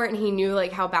ready for it, and he knew,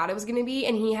 like, how bad it was going to be,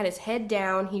 and he had his head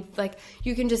down. He, like,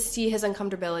 you can just see his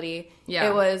uncomfortability. Yeah.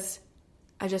 It was...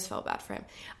 I just felt bad for him.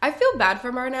 I feel bad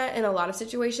for Barnett in a lot of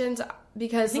situations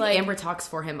because, I think like... Amber talks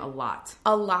for him a lot.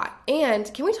 A lot.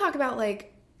 And can we talk about,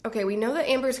 like... Okay, we know that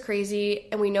Amber's crazy,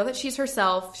 and we know that she's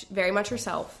herself, very much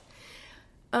herself.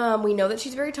 We know that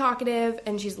she's very talkative,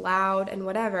 and she's loud, and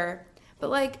whatever. But,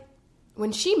 like,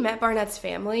 when she met Barnett's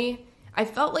family, I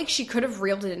felt like she could have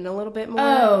reeled it in a little bit more.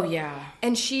 Oh, yeah.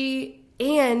 And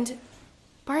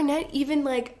Barnett even,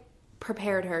 like...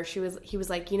 prepared her. He was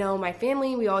like, you know, my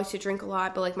family, we all used to drink a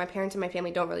lot, but, like, my parents and my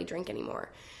family don't really drink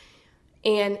anymore.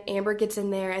 And Amber gets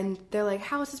in there and they're like,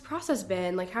 how has this process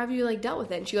been? Like, how have you, like, dealt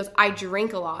with it? And she goes, I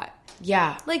drink a lot.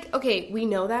 Yeah. Like, okay, we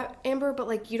know that, Amber, but,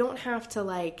 like, you don't have to,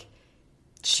 like...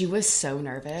 She was so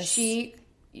nervous.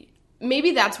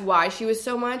 Maybe that's why she was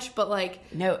so much, but,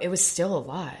 like... No, it was still a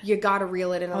lot. You gotta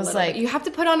reel it in a little like, bit. You have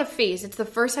to put on a face. It's the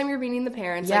first time you're meeting the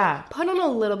parents. Yeah. Like, put on a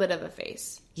little bit of a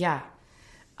face. Yeah.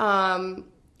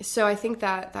 So I think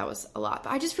that was a lot.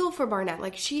 But I just feel for Barnett.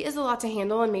 Like, she is a lot to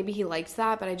handle, and maybe he likes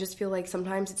that, but I just feel like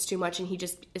sometimes it's too much, and he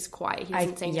just is quiet. He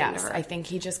doesn't say anything to her. I think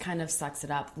he just kind of sucks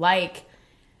it up. Like,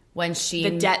 when she...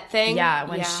 The debt thing? Yeah,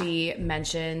 when she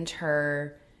mentioned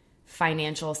her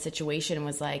financial situation and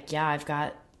was like, yeah, I've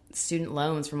got student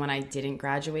loans from when I didn't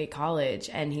graduate college.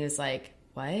 And he was like,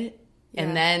 what? Yeah.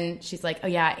 And then she's like, oh,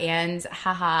 yeah, and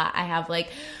haha, I have, like,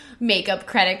 makeup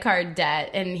credit card debt.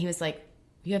 And he was like,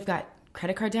 you have got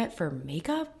credit card debt for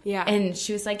makeup? Yeah. And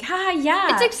she was like,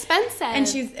 yeah. It's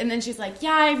expensive. And then she's like,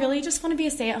 yeah, I really just want to be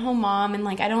a stay-at-home mom, and,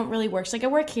 like, I don't really work. She's like, I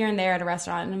work here and there at a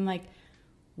restaurant. And I'm like,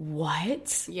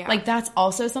 what? Yeah. Like, that's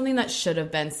also something that should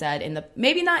have been said in the,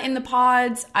 maybe not in the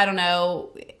pods, I don't know.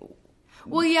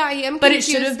 Well, yeah, I am confused. But it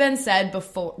should have been said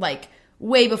before, like,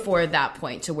 way before that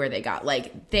point to where they got.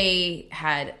 Like,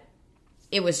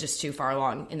 it was just too far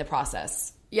along in the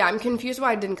process. Yeah, I'm confused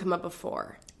why it didn't come up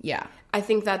before. Yeah. I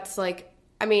think that's, like,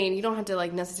 I mean, you don't have to,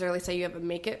 like, necessarily say you have a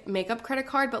makeup credit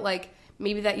card, but, like,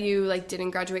 maybe that you, like,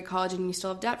 didn't graduate college and you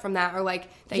still have debt from that, or, like,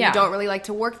 that you don't really like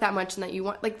to work that much and that you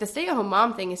want, like, the stay-at-home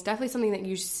mom thing is definitely something that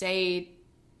you say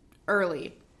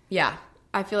early. Yeah.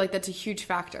 I feel like that's a huge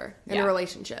factor in a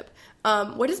relationship.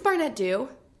 What does Barnett do?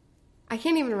 I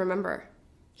can't even remember.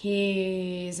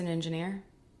 He's an engineer.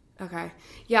 Okay.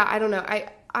 Yeah, I don't know.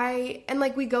 I and,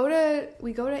 like, we go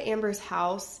to Amber's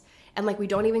house, and, like, we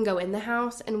don't even go in the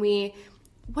house, and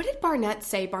what did Barnett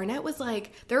say? Barnett was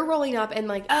like, they're rolling up, and,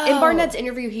 like, in Barnett's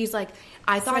interview, he's like,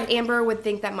 I thought Amber would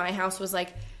think that my house was,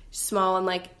 like, small and,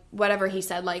 like, whatever he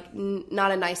said, like,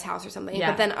 not a nice house or something.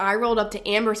 Yeah. But then I rolled up to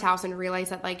Amber's house and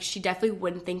realized that, like, she definitely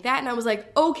wouldn't think that. And I was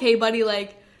like, okay, buddy,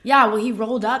 like. Yeah, well, he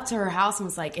rolled up to her house and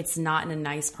was like, it's not in a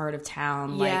nice part of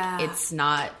town. Yeah. Like, it's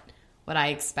not what I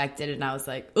expected. And I was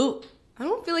like, ooh. I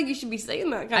don't feel like you should be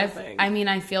saying that kind of thing. I mean,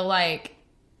 I feel like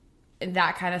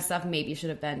that kind of stuff maybe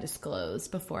should have been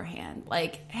disclosed beforehand.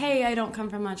 Like, hey, I don't come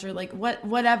from much, or like,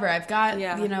 whatever. I've got,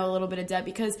 you know, a little bit of debt,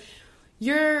 because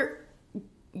you're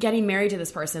getting married to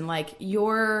this person. Like,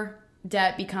 your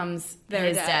debt becomes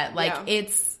his debt. Like,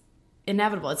 it's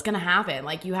inevitable. It's going to happen.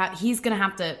 Like, he's going to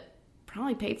have to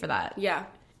probably pay for that. Yeah.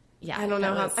 Yeah. I don't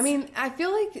know how. I mean, I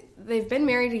feel like they've been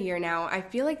married a year now. I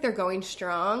feel like they're going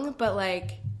strong, but,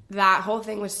 like, that whole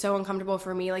thing was so uncomfortable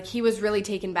for me. Like, he was really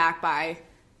taken back by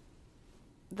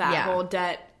that whole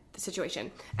debt situation.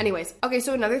 Anyways, okay,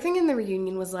 so another thing in the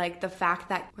reunion was, like, the fact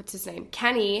that, what's his name?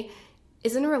 Kenny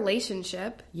is in a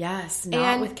relationship. Yes,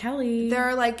 not with Kelly.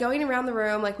 They're, like, going around the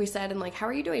room, like we said, and, like, how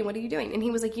are you doing? What are you doing? And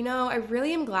he was like, you know, I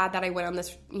really am glad that I went on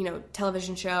this, you know,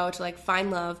 television show to, like,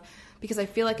 find love, because I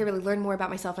feel like I really learned more about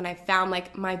myself, and I found,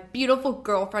 like, my beautiful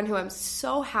girlfriend who I'm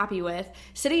so happy with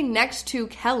sitting next to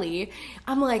Kelly.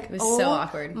 I'm like, it was so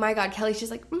awkward. My God, Kelly, she's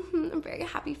like, I'm very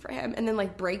happy for him. And then,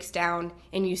 like, breaks down,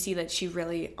 and you see that she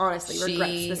really, honestly,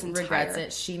 regrets this entire... regrets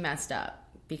it. She messed up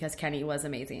because Kenny was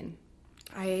amazing.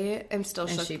 I am still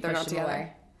shook that they're not together.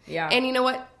 Away. Yeah. And you know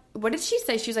what? What did she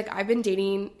say? She was like, I've been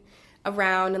dating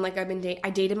around, and, like, I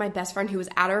dated my best friend who was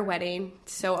at our wedding.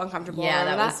 So uncomfortable. Yeah,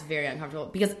 that was very uncomfortable,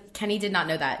 because Kenny did not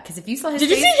know that. Because if you saw his face...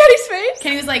 Did you see Kenny's face?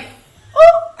 Kenny was like,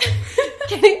 oh!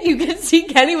 Kenny, you could see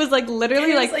Kenny was, like,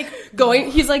 literally, like, going...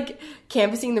 He's, like,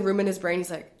 canvassing the room in his brain. He's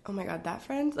like, oh, my God, that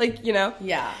friend? Like, you know?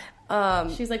 Yeah.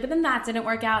 She was like, but then that didn't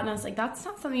work out. And I was like, that's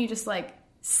not something you just, like,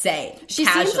 say She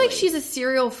casually. seems like she's a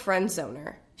serial friend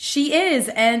zoner. She is,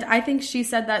 and I think she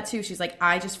said that too. She's like,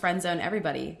 I just friend zone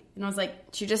everybody. And I was like,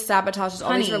 she just sabotages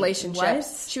all these relationships.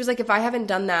 What? She was like, if I hadn't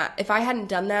done that,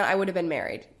 I would have been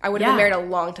married. I would have been married a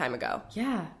long time ago.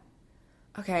 Yeah.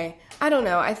 Okay. I don't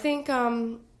know. I think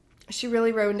she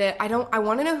really ruined it. I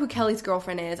want to know who Kelly's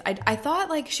girlfriend is. I thought,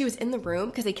 like, she was in the room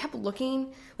because they kept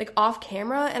looking, like, off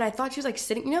camera, and I thought she was, like,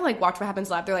 sitting, you know, like, Watch What Happens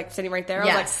Live. They're, like, sitting right there.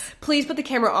 Yes. I was like, please put the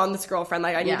camera on this girlfriend.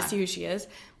 Like, I need to see who she is.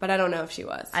 But I don't know if she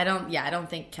was. I don't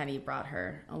think Kenny brought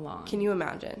her along. Can you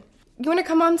imagine? You want to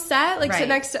come on set? Like, right. sit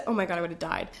next to... Oh, my God, I would have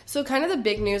died. So, kind of the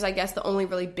big news, I guess, the only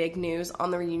really big news on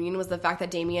the reunion was the fact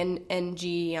that Damian and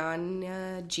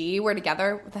Gianna G were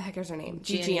together. What the heck is her name?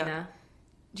 Giannina.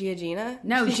 Giannina?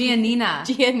 No, Giannina.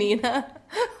 Giannina.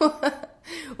 What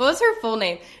was her full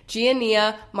name?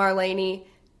 Giannina Marlene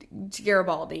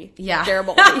Garibaldi. Yeah.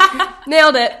 Garibaldi.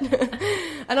 Nailed it.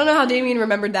 I don't know how Damian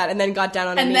remembered that and then got down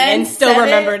on a knee and still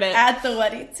remembered it. At the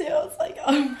wedding, too. I was like,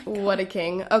 oh my God. What a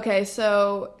king. Okay,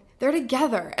 so they're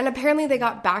together. And apparently they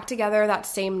got back together that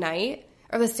same night,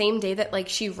 or the same day that, like,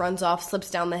 she runs off, slips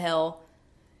down the hill,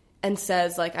 and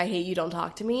says, like, I hate you, don't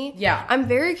talk to me. Yeah. I'm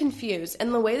very confused.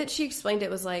 And the way that she explained it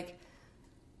was, like,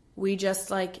 we just,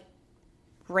 like,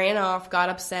 ran off, got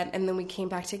upset, and then we came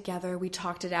back together. We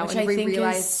talked it out, Which and I we think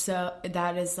realized... is so...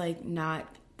 That is, like, not...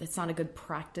 it's not a good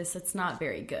practice. It's not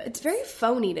very good. It's very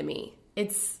phony to me.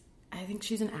 I think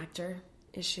she's an actor.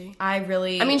 Is she? I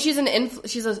mean, she's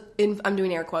I'm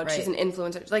doing air quotes. Right. She's an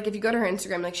influencer. Like, if you go to her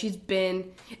Instagram, like, she's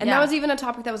been, and that was even a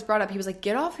topic that was brought up. He was like,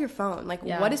 get off your phone. Like,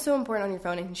 what is so important on your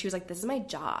phone? And she was like, this is my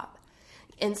job.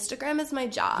 Instagram is my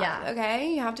job. Yeah.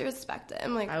 Okay? You have to respect it.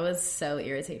 I'm like, I was so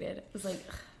irritated. It was like,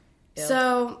 ew.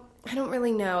 So, I don't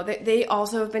really know. They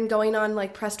also have been going on,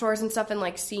 like, press tours and stuff, and,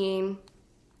 like, seeing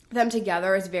them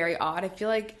together is very odd. I feel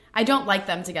like I don't like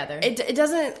them together. It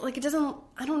doesn't,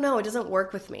 I don't know, it doesn't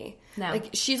work with me. No.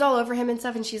 Like, she's all over him and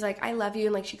stuff, and she's like, I love you,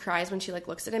 and, like, she cries when she, like,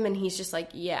 looks at him, and he's just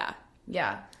like, yeah.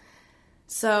 Yeah.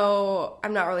 So,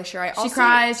 I'm not really sure. She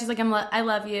cries, she's like, I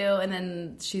love you, and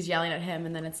then she's yelling at him,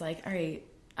 and then it's like, all right,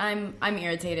 I'm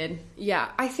irritated. Yeah.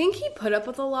 I think he put up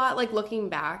with a lot, like, looking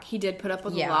back, he did put up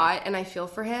with a lot, and I feel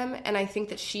for him, and I think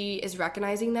that she is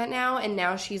recognizing that now, and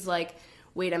now she's like,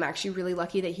 wait, I'm actually really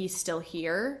lucky that he's still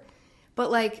here.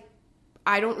 But, like,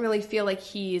 I don't really feel like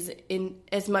he's in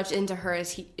as much into her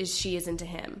as she is into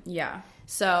him. Yeah.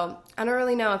 So, I don't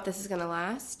really know if this is going to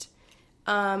last.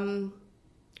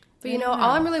 But, you know,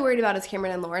 all I'm really worried about is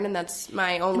Cameron and Lauren, and that's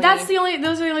my only...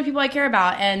 those are the only people I care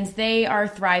about, and they are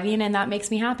thriving, and that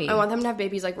makes me happy. I want them to have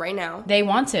babies, like, right now. They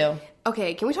want to.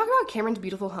 Okay, can we talk about Cameron's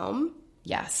beautiful home?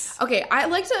 Yes. Okay, I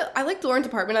liked Lauren's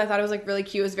apartment. I thought it was, like, really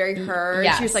cute. It was very her.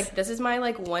 Yes. She was like, this is my,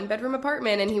 like, 1-bedroom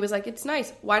apartment. And he was like, it's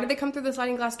nice. Why did they come through the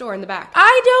sliding glass door in the back?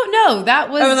 I don't know. That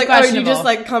was like, questionable. Oh, you just,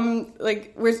 like, come,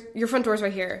 like, where's your front door's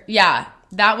right here? Yeah.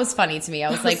 That was funny to me.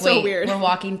 I was like, so wait, weird. We're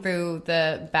walking through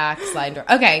the back sliding door.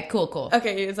 Okay, cool.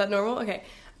 Okay, is that normal? Okay.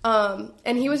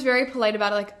 And he was very polite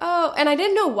about it, like, oh, and I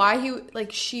didn't know why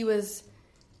she was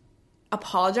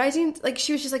apologizing. Like,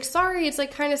 she was just like, sorry, it's,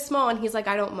 like, kind of small. And he's like,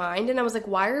 I don't mind. And I was like,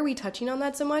 why are we touching on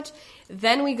that so much?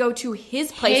 Then we go to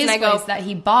his place, and I go, that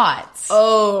he bought.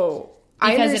 Oh,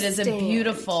 because it is a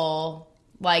beautiful,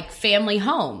 like, family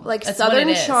home. Like, that's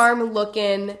Southern charm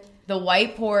looking. The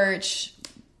white porch.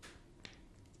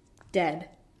 Dead.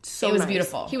 So it was nice.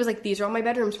 Beautiful. He was like, these are all my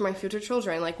bedrooms for my future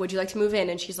children. Like, would you like to move in?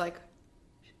 And she's like,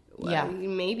 well, yeah,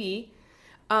 maybe.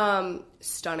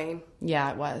 Stunning.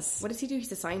 Yeah, it was. What does he do?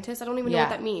 He's a scientist? I don't even know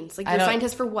what that means. Like, you're a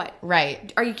scientist for what?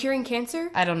 Right. Are you curing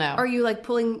cancer? I don't know. Are you, like,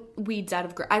 pulling weeds out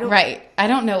of I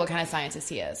don't know what kind of scientist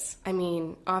he is. I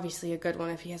mean, obviously a good one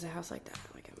if he has a house like that.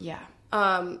 Like him. Yeah.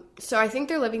 So I think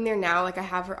they're living there now. Like, I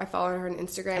follow her on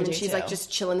Instagram, and she's like just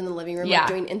chilling in the living room, like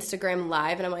doing Instagram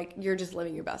live, and I'm like, you're just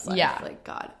living your best life. Yeah. Like,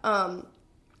 God.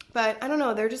 But I don't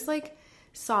know. They're just, like,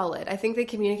 solid. I think they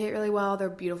communicate really well. They're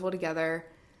beautiful together.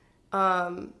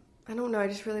 I don't know. I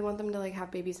just really want them to, like,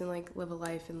 have babies and, like, live a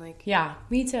life and, like... Yeah,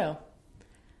 me too.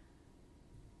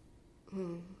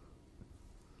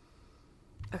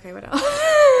 Okay, what else?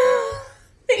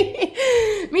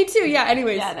 Me too, yeah,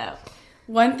 anyways. Yeah, no.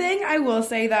 One thing I will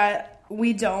say that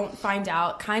we don't find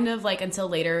out kind of, like, until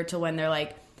later to when they're,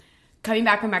 like, coming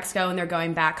back from Mexico and they're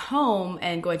going back home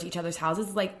and going to each other's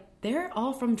houses, like, they're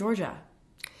all from Georgia.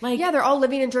 Like, yeah, they're all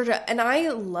living in Georgia, and I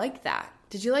like that.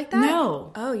 Did you like that?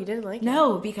 No. Oh, you didn't like it?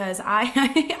 No, because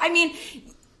I mean,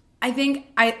 I think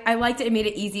I liked it. It made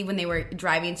it easy when they were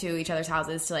driving to each other's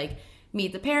houses to, like,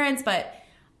 meet the parents, but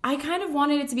I kind of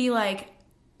wanted it to be, like,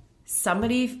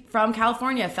 somebody from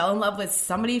California fell in love with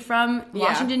somebody from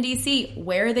Washington, D.C.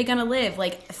 Where are they going to live?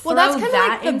 Like, well, that's kind of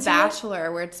like The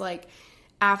Bachelor, where it's like,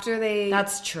 after they...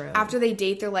 That's true. After they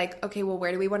date, they're like, okay, well,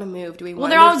 where do we want to move? Do we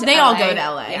want to move to LA? They all go to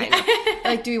LA. Yeah, I know.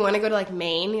 Like, do we want to go to, like,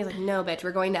 Maine? He's like, no, bitch,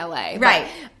 we're going to LA. Right.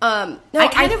 But, no, I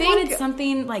kind of wanted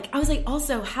something, like, I was like,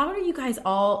 also, how are you guys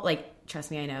all, like,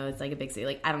 trust me, I know it's, like, a big city.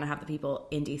 Like, I don't know half the people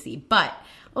in D.C., but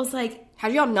I was like... How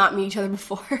do y'all not meet each other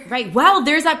before? Right. Well,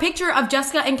 there's that picture of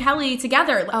Jessica and Kelly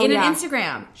together in an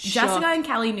Instagram. Shook. Jessica and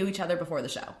Kelly knew each other before the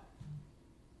show.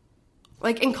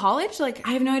 Like, in college? Like,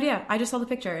 I have no idea. I just saw the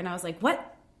picture, and I was like,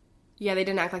 what? Yeah, they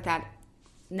didn't act like that.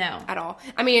 No. At all.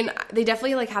 I mean, they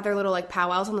definitely, like, had their little, like,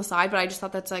 powwows on the side, but I just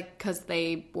thought that's, like, because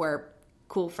they were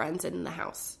cool friends in the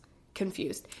house.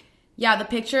 Confused. Yeah, the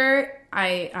picture, Are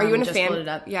you in just a fan? pulled it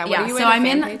up. Yeah, what are you so in I'm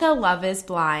in the Love is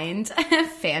Blind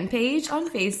fan page on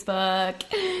Facebook.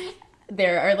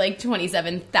 There are, like,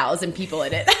 27,000 people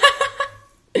in it.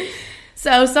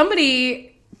 So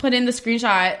somebody put in the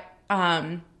screenshot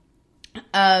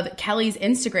of Kelly's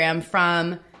Instagram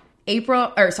from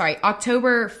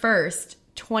October 1st,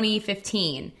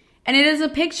 2015. And it is a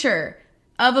picture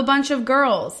of a bunch of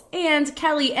girls, and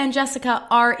Kelly and Jessica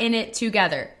are in it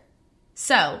together.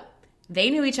 So, they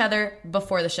knew each other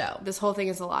before the show. This whole thing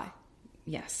is a lie.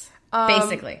 Yes.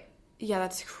 Basically. Yeah,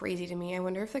 that's crazy to me. I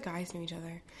wonder if the guys knew each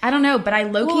other. I don't know, but I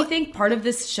low-key think part of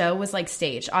this show was, like,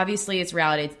 staged. Obviously, it's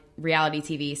reality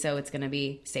TV, so it's going to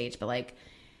be staged, but, like,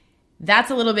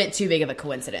 That's a little bit too big of a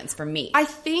coincidence for me. I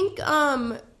think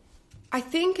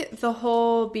the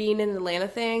whole being in Atlanta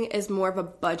thing is more of a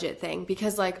budget thing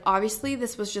because, like, obviously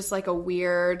this was just, like, a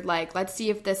weird, like, let's see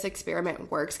if this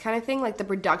experiment works kind of thing. Like, the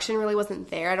production really wasn't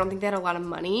there. I don't think they had a lot of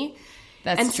money.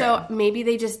 That's and true. so maybe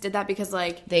they just did that because,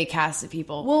 like... They casted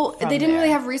people. Well, from they didn't there.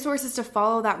 really have resources to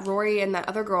follow that Rory and that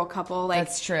other girl couple. Like,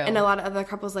 That's true. And a lot of other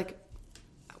couples, like...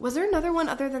 Was there another one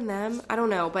other than them? I don't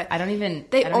know, but... They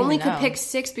don't only even could know. pick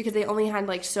 6 because they only had,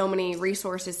 like, so many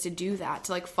resources to do that,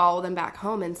 to, like, follow them back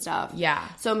home and stuff. Yeah.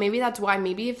 So maybe that's why.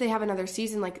 Maybe if they have another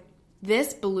season, like,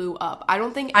 this blew up. I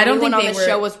don't think anyone on the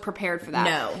show was prepared for that.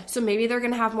 No. So maybe they're going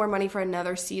to have more money for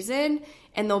another season,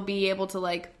 and they'll be able to,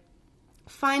 like,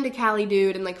 find a Cali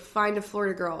dude and, like, find a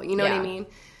Florida girl. You know what I mean?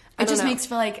 It just makes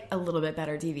for, like, a little bit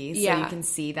better TV, so you can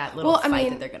see that little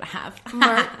fight that they're going to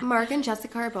have. Mark and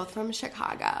Jessica are both from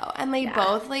Chicago, and they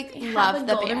both, like, love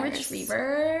the golden Bears.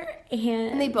 retriever,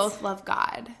 and they both love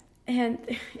God. And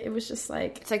it was just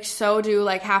like... It's like, so do,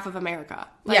 like, half of America.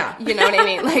 Like, yeah. You know what I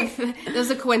mean? Like,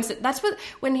 there's a coincidence. That's what...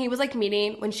 When he was, like,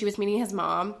 when she was meeting his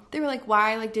mom, they were like,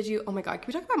 why? Like, did you... Oh, my God. Can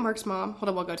we talk about Mark's mom? Hold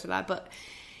on, we'll go to that. But...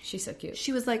 She's so cute.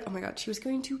 She was like, oh, my God. She was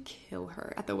going to kill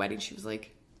her at the wedding. She was,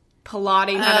 like...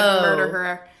 plotting how to murder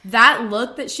her. That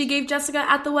look that she gave Jessica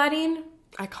at the wedding,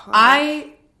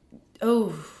 iconic.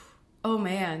 Oh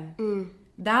man.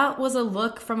 That was a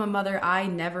look from a mother I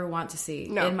never want to see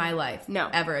in my life. No.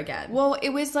 Ever again. Well, it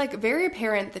was, like, very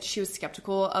apparent that she was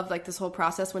skeptical of, like, this whole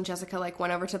process when Jessica, like,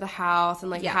 went over to the house and,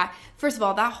 like, first of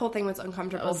all, that whole thing was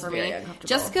uncomfortable for me.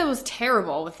 Jessica was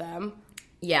terrible with them.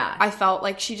 Yeah. I felt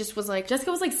like she just was like...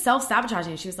 Jessica was, like,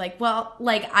 self-sabotaging. She was like, well,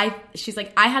 like, she's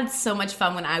like, I had so much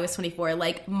fun when I was 24.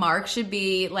 Like, Mark should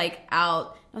be, like,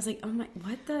 out. I was like, oh my,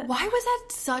 what the... Why was that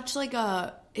such, like,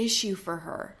 a issue for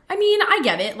her? I mean, I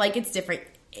get it. Like, it's different.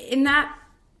 In that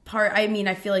part, I mean,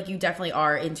 I feel like you definitely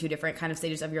are in 2 different kind of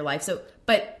stages of your life. So,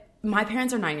 but my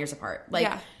parents are 9 years apart. Like,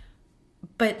 yeah.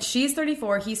 But she's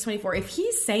 34, he's 24. If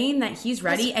he's saying that he's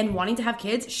ready and wanting to have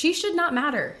kids, she should not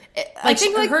matter. I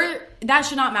think, like, that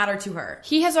should not matter to her.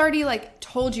 He has already, like,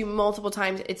 told you multiple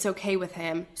times it's okay with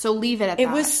him, so leave it at that. It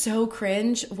was so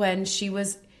cringe when she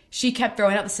kept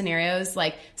throwing out the scenarios,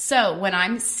 like, so when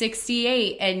I'm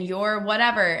 68 and you're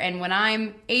whatever, and when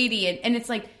I'm 80, and it's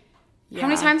like, how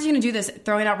many times are you going to do this,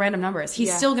 throwing out random numbers?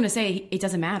 He's still going to say it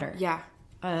doesn't matter. Yeah.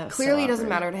 Clearly it doesn't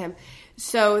matter to him.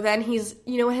 So then he's,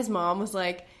 you know what his mom was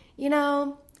like, you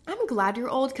know, I'm glad you're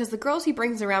old because the girls he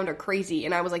brings around are crazy.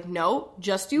 And I was like, no,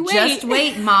 just you wait. Just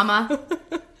wait, mama.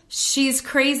 She's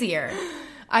crazier.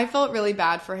 I felt really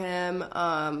bad for him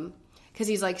because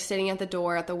he's, like, sitting at the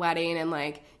door at the wedding and,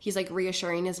 like, he's, like,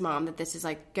 reassuring his mom that this is,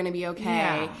 like, going to be okay.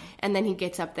 Yeah. And then he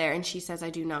gets up there and she says,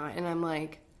 I do not. And I'm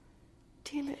like,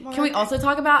 damn it, Mark. Can we also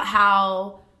talk about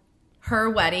how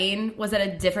her wedding was at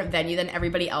a different venue than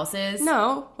everybody else's?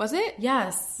 No. Was it?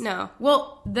 Yes. No.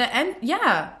 Well,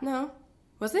 yeah. No.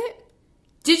 Was it?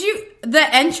 The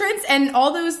entrance and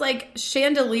all those, like,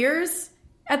 chandeliers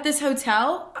at this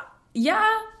hotel?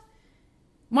 Yeah.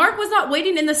 Mark was not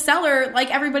waiting in the cellar like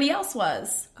everybody else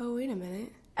was. Oh, wait a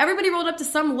minute. Everybody rolled up to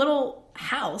some little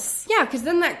house. Yeah, because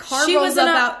then that car rolls up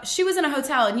out. She was in a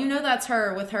hotel, and you know that's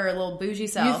her with her little bougie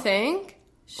self. You think?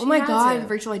 Oh my God,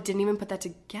 Rachel, I didn't even put that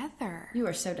together. You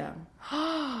are so dumb.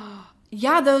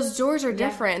 Yeah, those doors are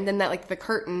different than that, like, the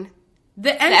curtain.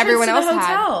 The entrance everyone to else the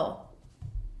hotel. Had.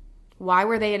 Why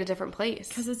were they at a different place?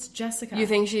 Because it's Jessica. You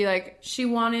think she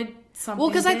wanted something? Well,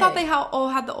 because I thought they all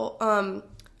had the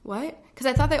what? Because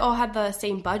I thought they all had the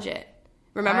same budget.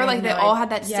 Remember, like, they all had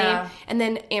that same. And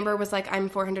then Amber was like, "I'm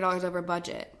 $400 over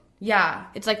budget." Yeah,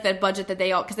 it's like the budget that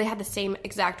they all, because they had the same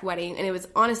exact wedding, and it was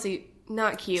honestly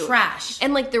not cute. Trash.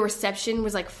 And, like, the reception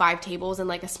was, like, 5 tables in,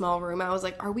 like, a small room. I was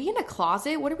like, are we in a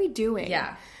closet? What are we doing?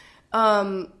 Yeah.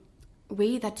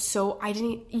 Wait, that's so...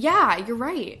 Yeah, you're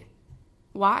right.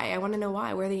 Why? I want to know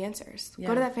why. Where are the answers? Yeah.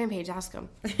 Go to that fan page. Ask them.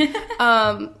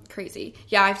 Crazy.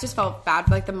 Yeah, I just felt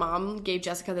bad. Like, the mom gave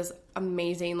Jessica this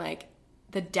amazing, like,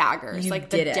 the daggers.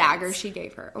 Daggers she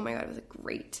gave her. Oh, my God. It was a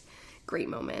great, great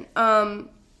moment.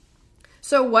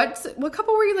 So what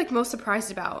couple were you, like, most surprised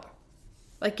about?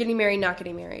 Like, getting married, not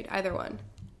getting married. Either one.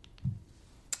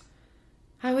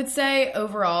 I would say,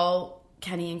 overall,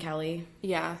 Kenny and Kelly.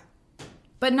 Yeah.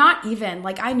 But not even.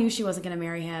 Like, I knew she wasn't going to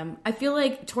marry him. I feel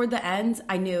like toward the end,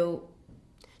 I knew.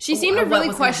 She seemed to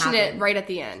really question it right at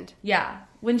the end. Yeah.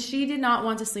 When she did not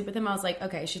want to sleep with him, I was like,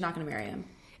 okay, she's not going to marry him.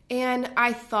 And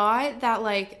I thought that,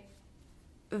 like,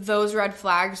 those red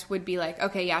flags would be like,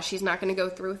 okay, yeah, she's not going to go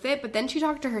through with it. But then she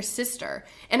talked to her sister.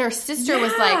 And her sister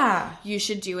was like, you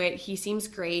should do it. He seems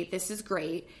great. This is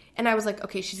great. And I was like,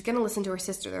 okay, she's going to listen to her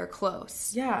sister. They're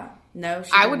close. Yeah. No,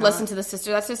 I would listen to the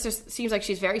sister. That sister seems like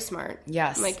she's very smart.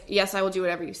 Yes. I'm like, yes, I will do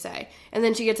whatever you say. And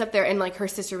then she gets up there and like her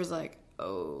sister was like,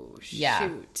 oh,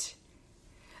 shoot.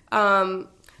 So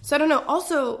I don't know.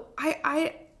 Also,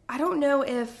 I don't know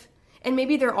if, and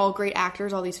maybe they're all great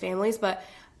actors, all these families, but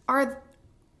are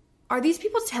these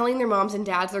people telling their moms and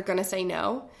dads they're going to say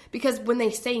no? Because when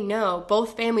they say no,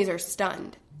 both families are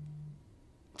stunned.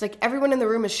 It's like everyone in the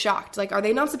room is shocked. Like, are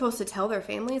they not supposed to tell their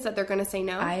families that they're going to say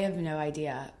no? I have no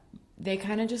idea. They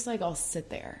kind of just like all sit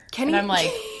there. And I'm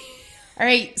like, all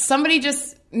right, somebody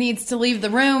just needs to leave the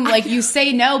room. Like, you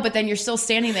say no, but then you're still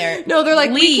standing there. No, they're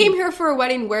like, leave. We came here for a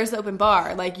wedding. Where's the open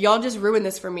bar? Like, y'all just ruined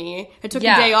this for me. I took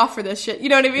a day off for this shit. You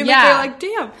know what I mean? Yeah. Like,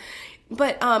 they're like, damn.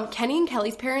 But Kenny and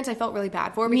Kelly's parents, I felt really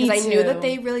bad for because I knew that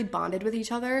they really bonded with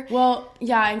each other. Well,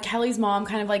 yeah, and Kelly's mom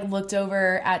kind of like looked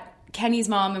over at Kenny's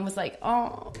mom and was like,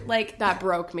 oh, like that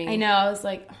broke me. I know. I was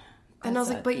like, and I was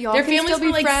like, but y'all their can families still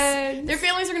be were friends. like, their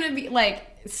families are gonna be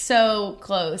like so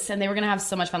close, and they were gonna have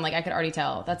so much fun. Like I could already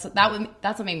tell. That's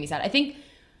what made me sad. I think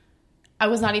I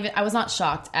was not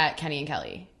shocked at Kenny and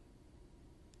Kelly.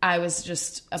 I was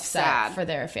just upset for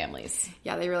their families.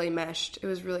 Yeah, they really meshed. It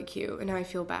was really cute, and now I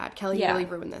feel bad. Kelly really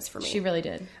ruined this for me. She really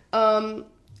did. Gianna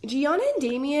and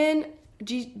Damien,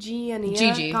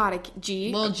 Gigi. God,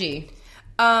 Little G.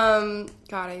 God,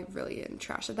 I really am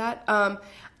trash at that.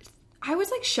 I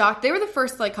was like shocked. They were the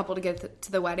first like couple to get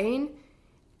to the wedding,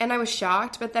 and I was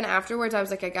shocked. But then afterwards, I was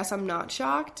like, I guess I'm not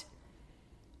shocked.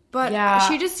 But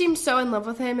she just seemed so in love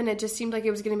with him, and it just seemed like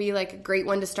it was going to be like a great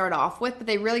one to start off with. But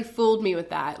they really fooled me with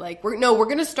that. Like, we're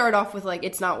going to start off with like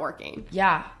it's not working.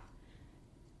 Yeah.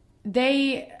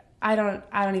 I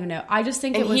don't even know. I just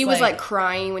think and he was like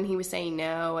crying when he was saying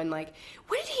no, and like,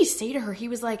 what did he say to her? He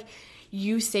was like,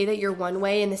 you say that you're one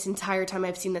way, and this entire time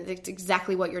I've seen that it's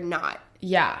exactly what you're not.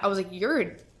 Yeah. I was like,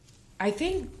 I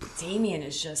think Damien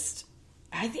is just,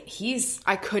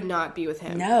 I could not be with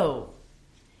him. No.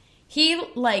 He,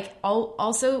 like,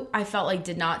 also, I felt like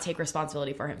did not take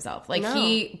responsibility for himself. Like,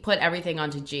 he put everything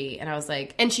onto G, and I was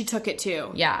like... And she took it,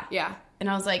 too. Yeah. Yeah. And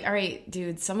I was like, all right,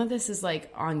 dude, some of this is,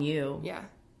 like, on you. Yeah.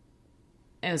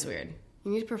 It was weird.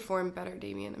 You need to perform better,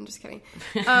 Damien. I'm just kidding.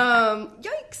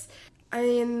 Yikes.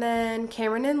 And then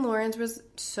Cameron and Lawrence was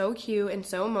so cute and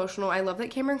so emotional. I love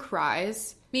that Cameron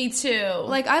cries. Me too.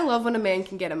 Like, I love when a man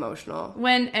can get emotional.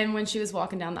 When she was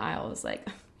walking down the aisle, I was like,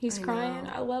 he's crying.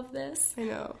 I love this. I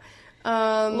know.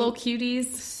 Little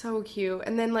cuties. So cute.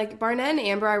 And then, like, Barnett and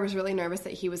Amber, I was really nervous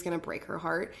that he was going to break her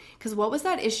heart. Because what was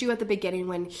that issue at the beginning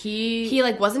when he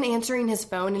like, wasn't answering his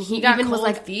phone and he got even was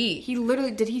cold like... feet. He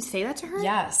literally... Did he say that to her?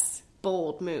 Yes.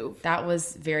 Bold move. That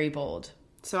was very bold.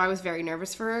 So I was very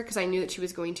nervous for her because I knew that she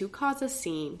was going to cause a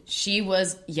scene. She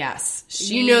was... Yes.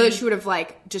 You know that she would have,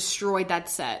 like, destroyed that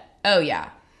set. Oh, yeah.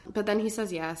 But then he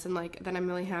says yes, and, like, then I'm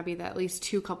really happy that at least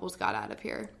 2 couples got out of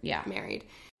here. Yeah. Married.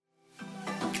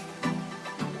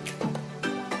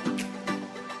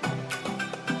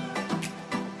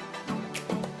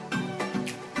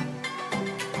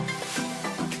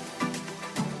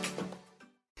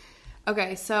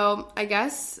 Okay, so I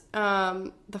guess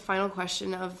the final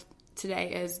question of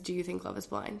today is, do you think love is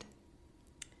blind?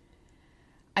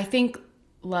 I think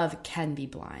love can be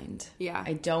blind. Yeah.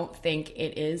 I don't think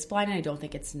it is blind, and I don't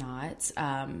think it's not.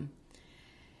 On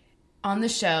the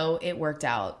show, it worked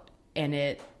out, and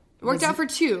it worked out for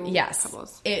 2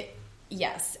 couples.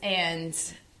 Yes, and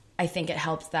I think it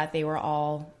helps that they were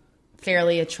all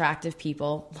fairly attractive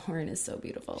people. Lauren is so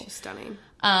beautiful. She's stunning.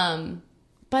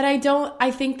 But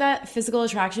I think that physical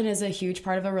attraction is a huge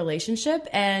part of a relationship,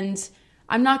 and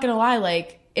I'm not going to lie,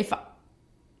 like, if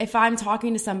I'm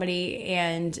talking to somebody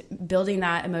and building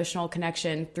that emotional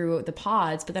connection through the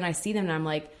pods, but then I see them and I'm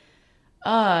like,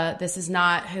 this is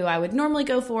not who I would normally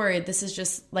go for. This is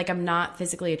just, like, I'm not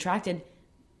physically attracted.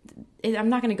 I'm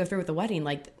not going to go through with the wedding.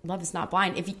 Like, love is not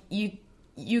blind. If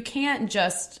you can't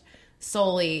just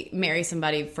solely marry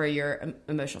somebody for your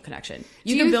emotional connection.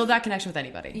 You can build that connection with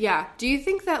anybody. Yeah. Do you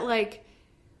think that, like,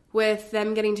 with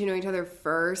them getting to know each other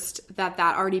first, that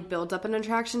already builds up an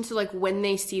attraction? So, like, when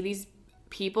they see these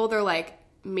people, they're, like,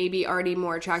 maybe already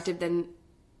more attractive than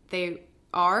they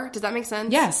are? Does that make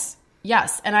sense?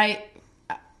 Yes. And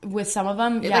with some of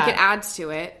them, Like, it adds to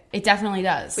it. It definitely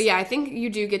does. But, yeah, I think you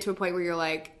do get to a point where you're,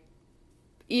 like,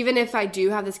 even if I do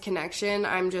have this connection,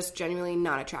 I'm just genuinely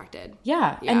not attracted.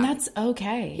 Yeah. And that's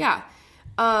okay. Yeah.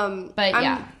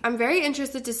 I'm very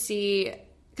interested to see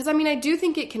because I mean, I do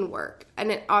think it can work, and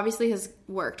it obviously has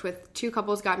worked with 2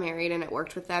 couples got married, and it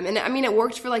worked with them, and I mean, it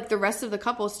worked for like the rest of the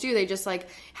couples too. They just like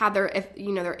had their,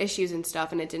 you know, their issues and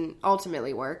stuff, and it didn't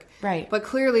ultimately work. Right. But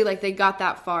clearly, like they got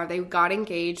that far. They got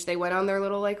engaged. They went on their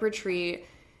little like retreat,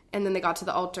 and then they got to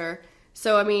the altar.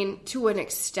 So I mean, to an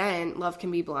extent, love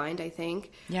can be blind, I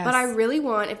think. Yes. But I really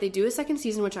want, if they do a second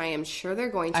season, which I am sure they're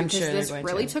going to, because this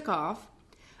really took off,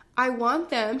 I want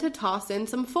them to toss in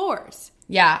some 4s.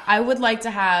 Yeah, I would like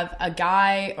to have a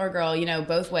guy or girl, you know,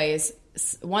 both ways.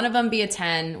 One of them be a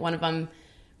 10, one of them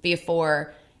be a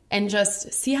 4, and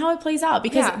just see how it plays out.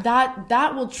 Because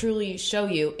that will truly show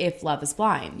you if love is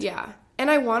blind. Yeah. And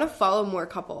I want to follow more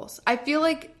couples. I feel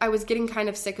like I was getting kind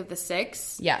of sick of the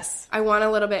 6. Yes. I want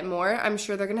a little bit more. I'm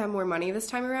sure they're going to have more money this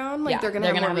time around. Like, they're going to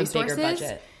have more resources. A bigger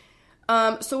budget.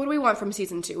 So what do we want from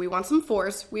season 2? We want some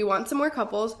 4s. We want some more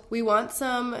couples. We want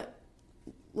some,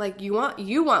 like, you want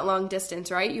long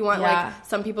distance, right? You want, like,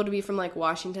 some people to be from, like,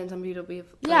 Washington, some people to be...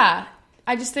 Like,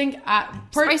 I just think...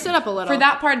 spice it up a little. For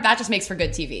that part, that just makes for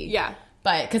good TV. Yeah.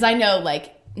 But, because I know,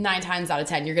 like, 9 times out of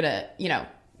 10, you're going to, you know,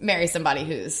 marry somebody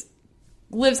who's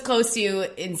lives close to you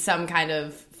in some kind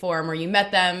of form, or you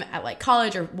met them at, like,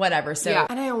 college or whatever. So yeah.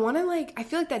 And I want to, like... I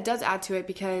feel like that does add to it,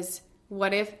 because...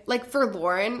 What if, like, for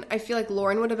Lauren, I feel like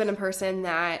Lauren would have been a person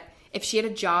that if she had a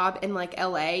job in, like,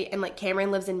 LA and, like,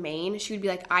 Cameron lives in Maine, she would be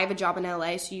like, I have a job in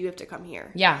LA, so you have to come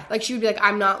here. Yeah. Like, she would be like,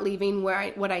 I'm not leaving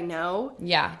what I know.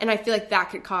 Yeah. And I feel like that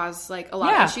could cause, like, a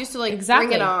lot of issues. So, like,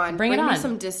 bring it on. Bring me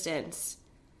some distance.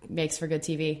 Makes for good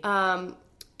TV.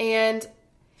 And,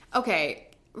 okay,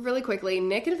 really quickly,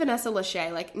 Nick and Vanessa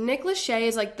Lachey. Like, Nick Lachey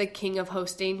is, like, the king of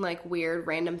hosting, like, weird,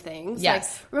 random things.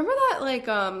 Yes. Like, remember that,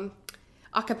 like,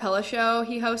 acapella show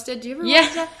he hosted? Do you ever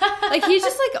watch that? Like, he's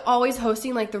just, like, always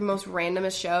hosting, like, the most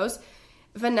randomest shows.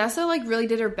 Vanessa, like, really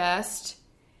did her best.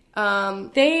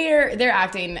 Their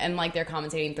acting and, like, their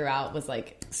commentating throughout was,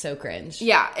 like, so cringe.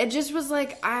 Yeah, it just was,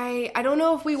 like, I don't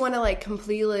know if we want to, like,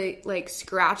 completely, like,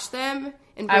 scratch them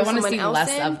and bring someone else in. I want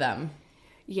to see less of them.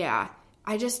 Yeah.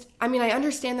 I mean, I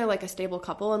understand they're, like, a stable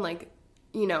couple and, like,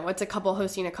 you know, it's a couple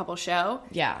hosting a couple show.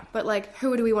 Yeah. But, like,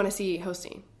 who do we want to see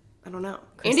hosting? I don't know.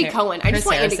 Andy Cohen. I just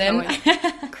want Andy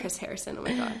Cohen. Chris Harrison. Oh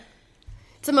my God.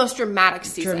 It's the most dramatic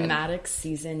season. Dramatic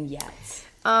season yet.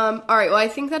 All right. Well, I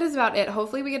think that is about it.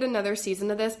 Hopefully we get another season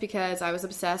of this, because I was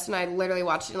obsessed and I literally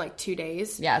watched it in like 2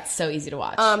 days. Yeah, it's so easy to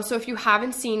watch. So if you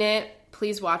haven't seen it,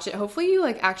 please watch it. Hopefully you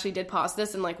like actually did pause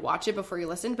this and like watch it before you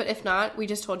listen. But if not, we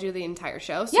just told you the entire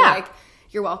show. So like,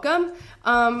 you're welcome.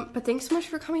 But thanks so much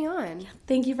for coming on.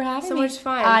 Thank you for having me. So much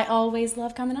fun. I always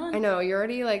love coming on. I know. You're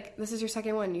already like, this is your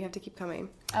second one. You have to keep coming.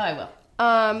 Oh, I will.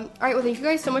 All right. Well, thank you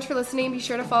guys so much for listening. Be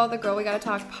sure to follow the Girl We Gotta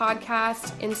Talk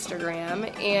podcast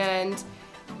Instagram and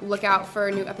look out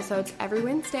for new episodes every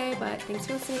Wednesday. But thanks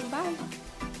for listening. Bye.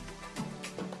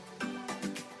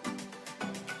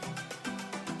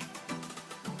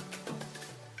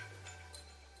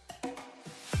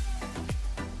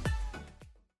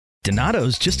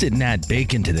 Donato's just didn't add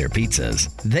bacon to their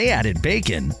pizzas. They added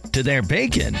bacon to their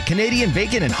bacon. Canadian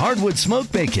bacon and hardwood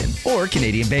smoked bacon. Or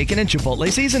Canadian bacon and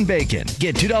Chipotle seasoned bacon.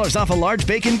 Get $2 off a large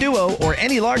bacon duo or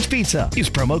any large pizza. Use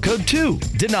promo code 2.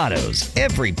 Donato's.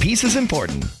 Every piece is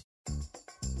important.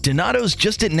 Donato's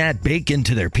just didn't add bacon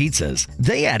to their pizzas.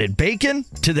 They added bacon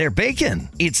to their bacon.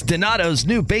 It's Donato's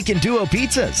new Bacon Duo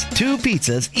pizzas. 2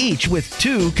 pizzas, each with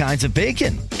 2 kinds of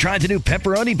bacon. Try the new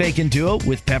Pepperoni Bacon Duo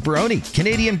with pepperoni,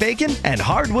 Canadian bacon, and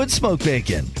hardwood smoked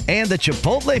bacon. And the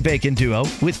Chipotle Bacon Duo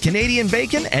with Canadian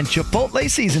bacon and Chipotle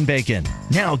seasoned bacon.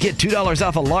 Now get $2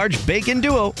 off a large bacon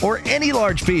duo or any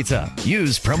large pizza.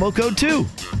 Use promo code 2.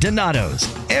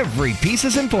 Donato's. Every piece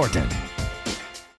is important.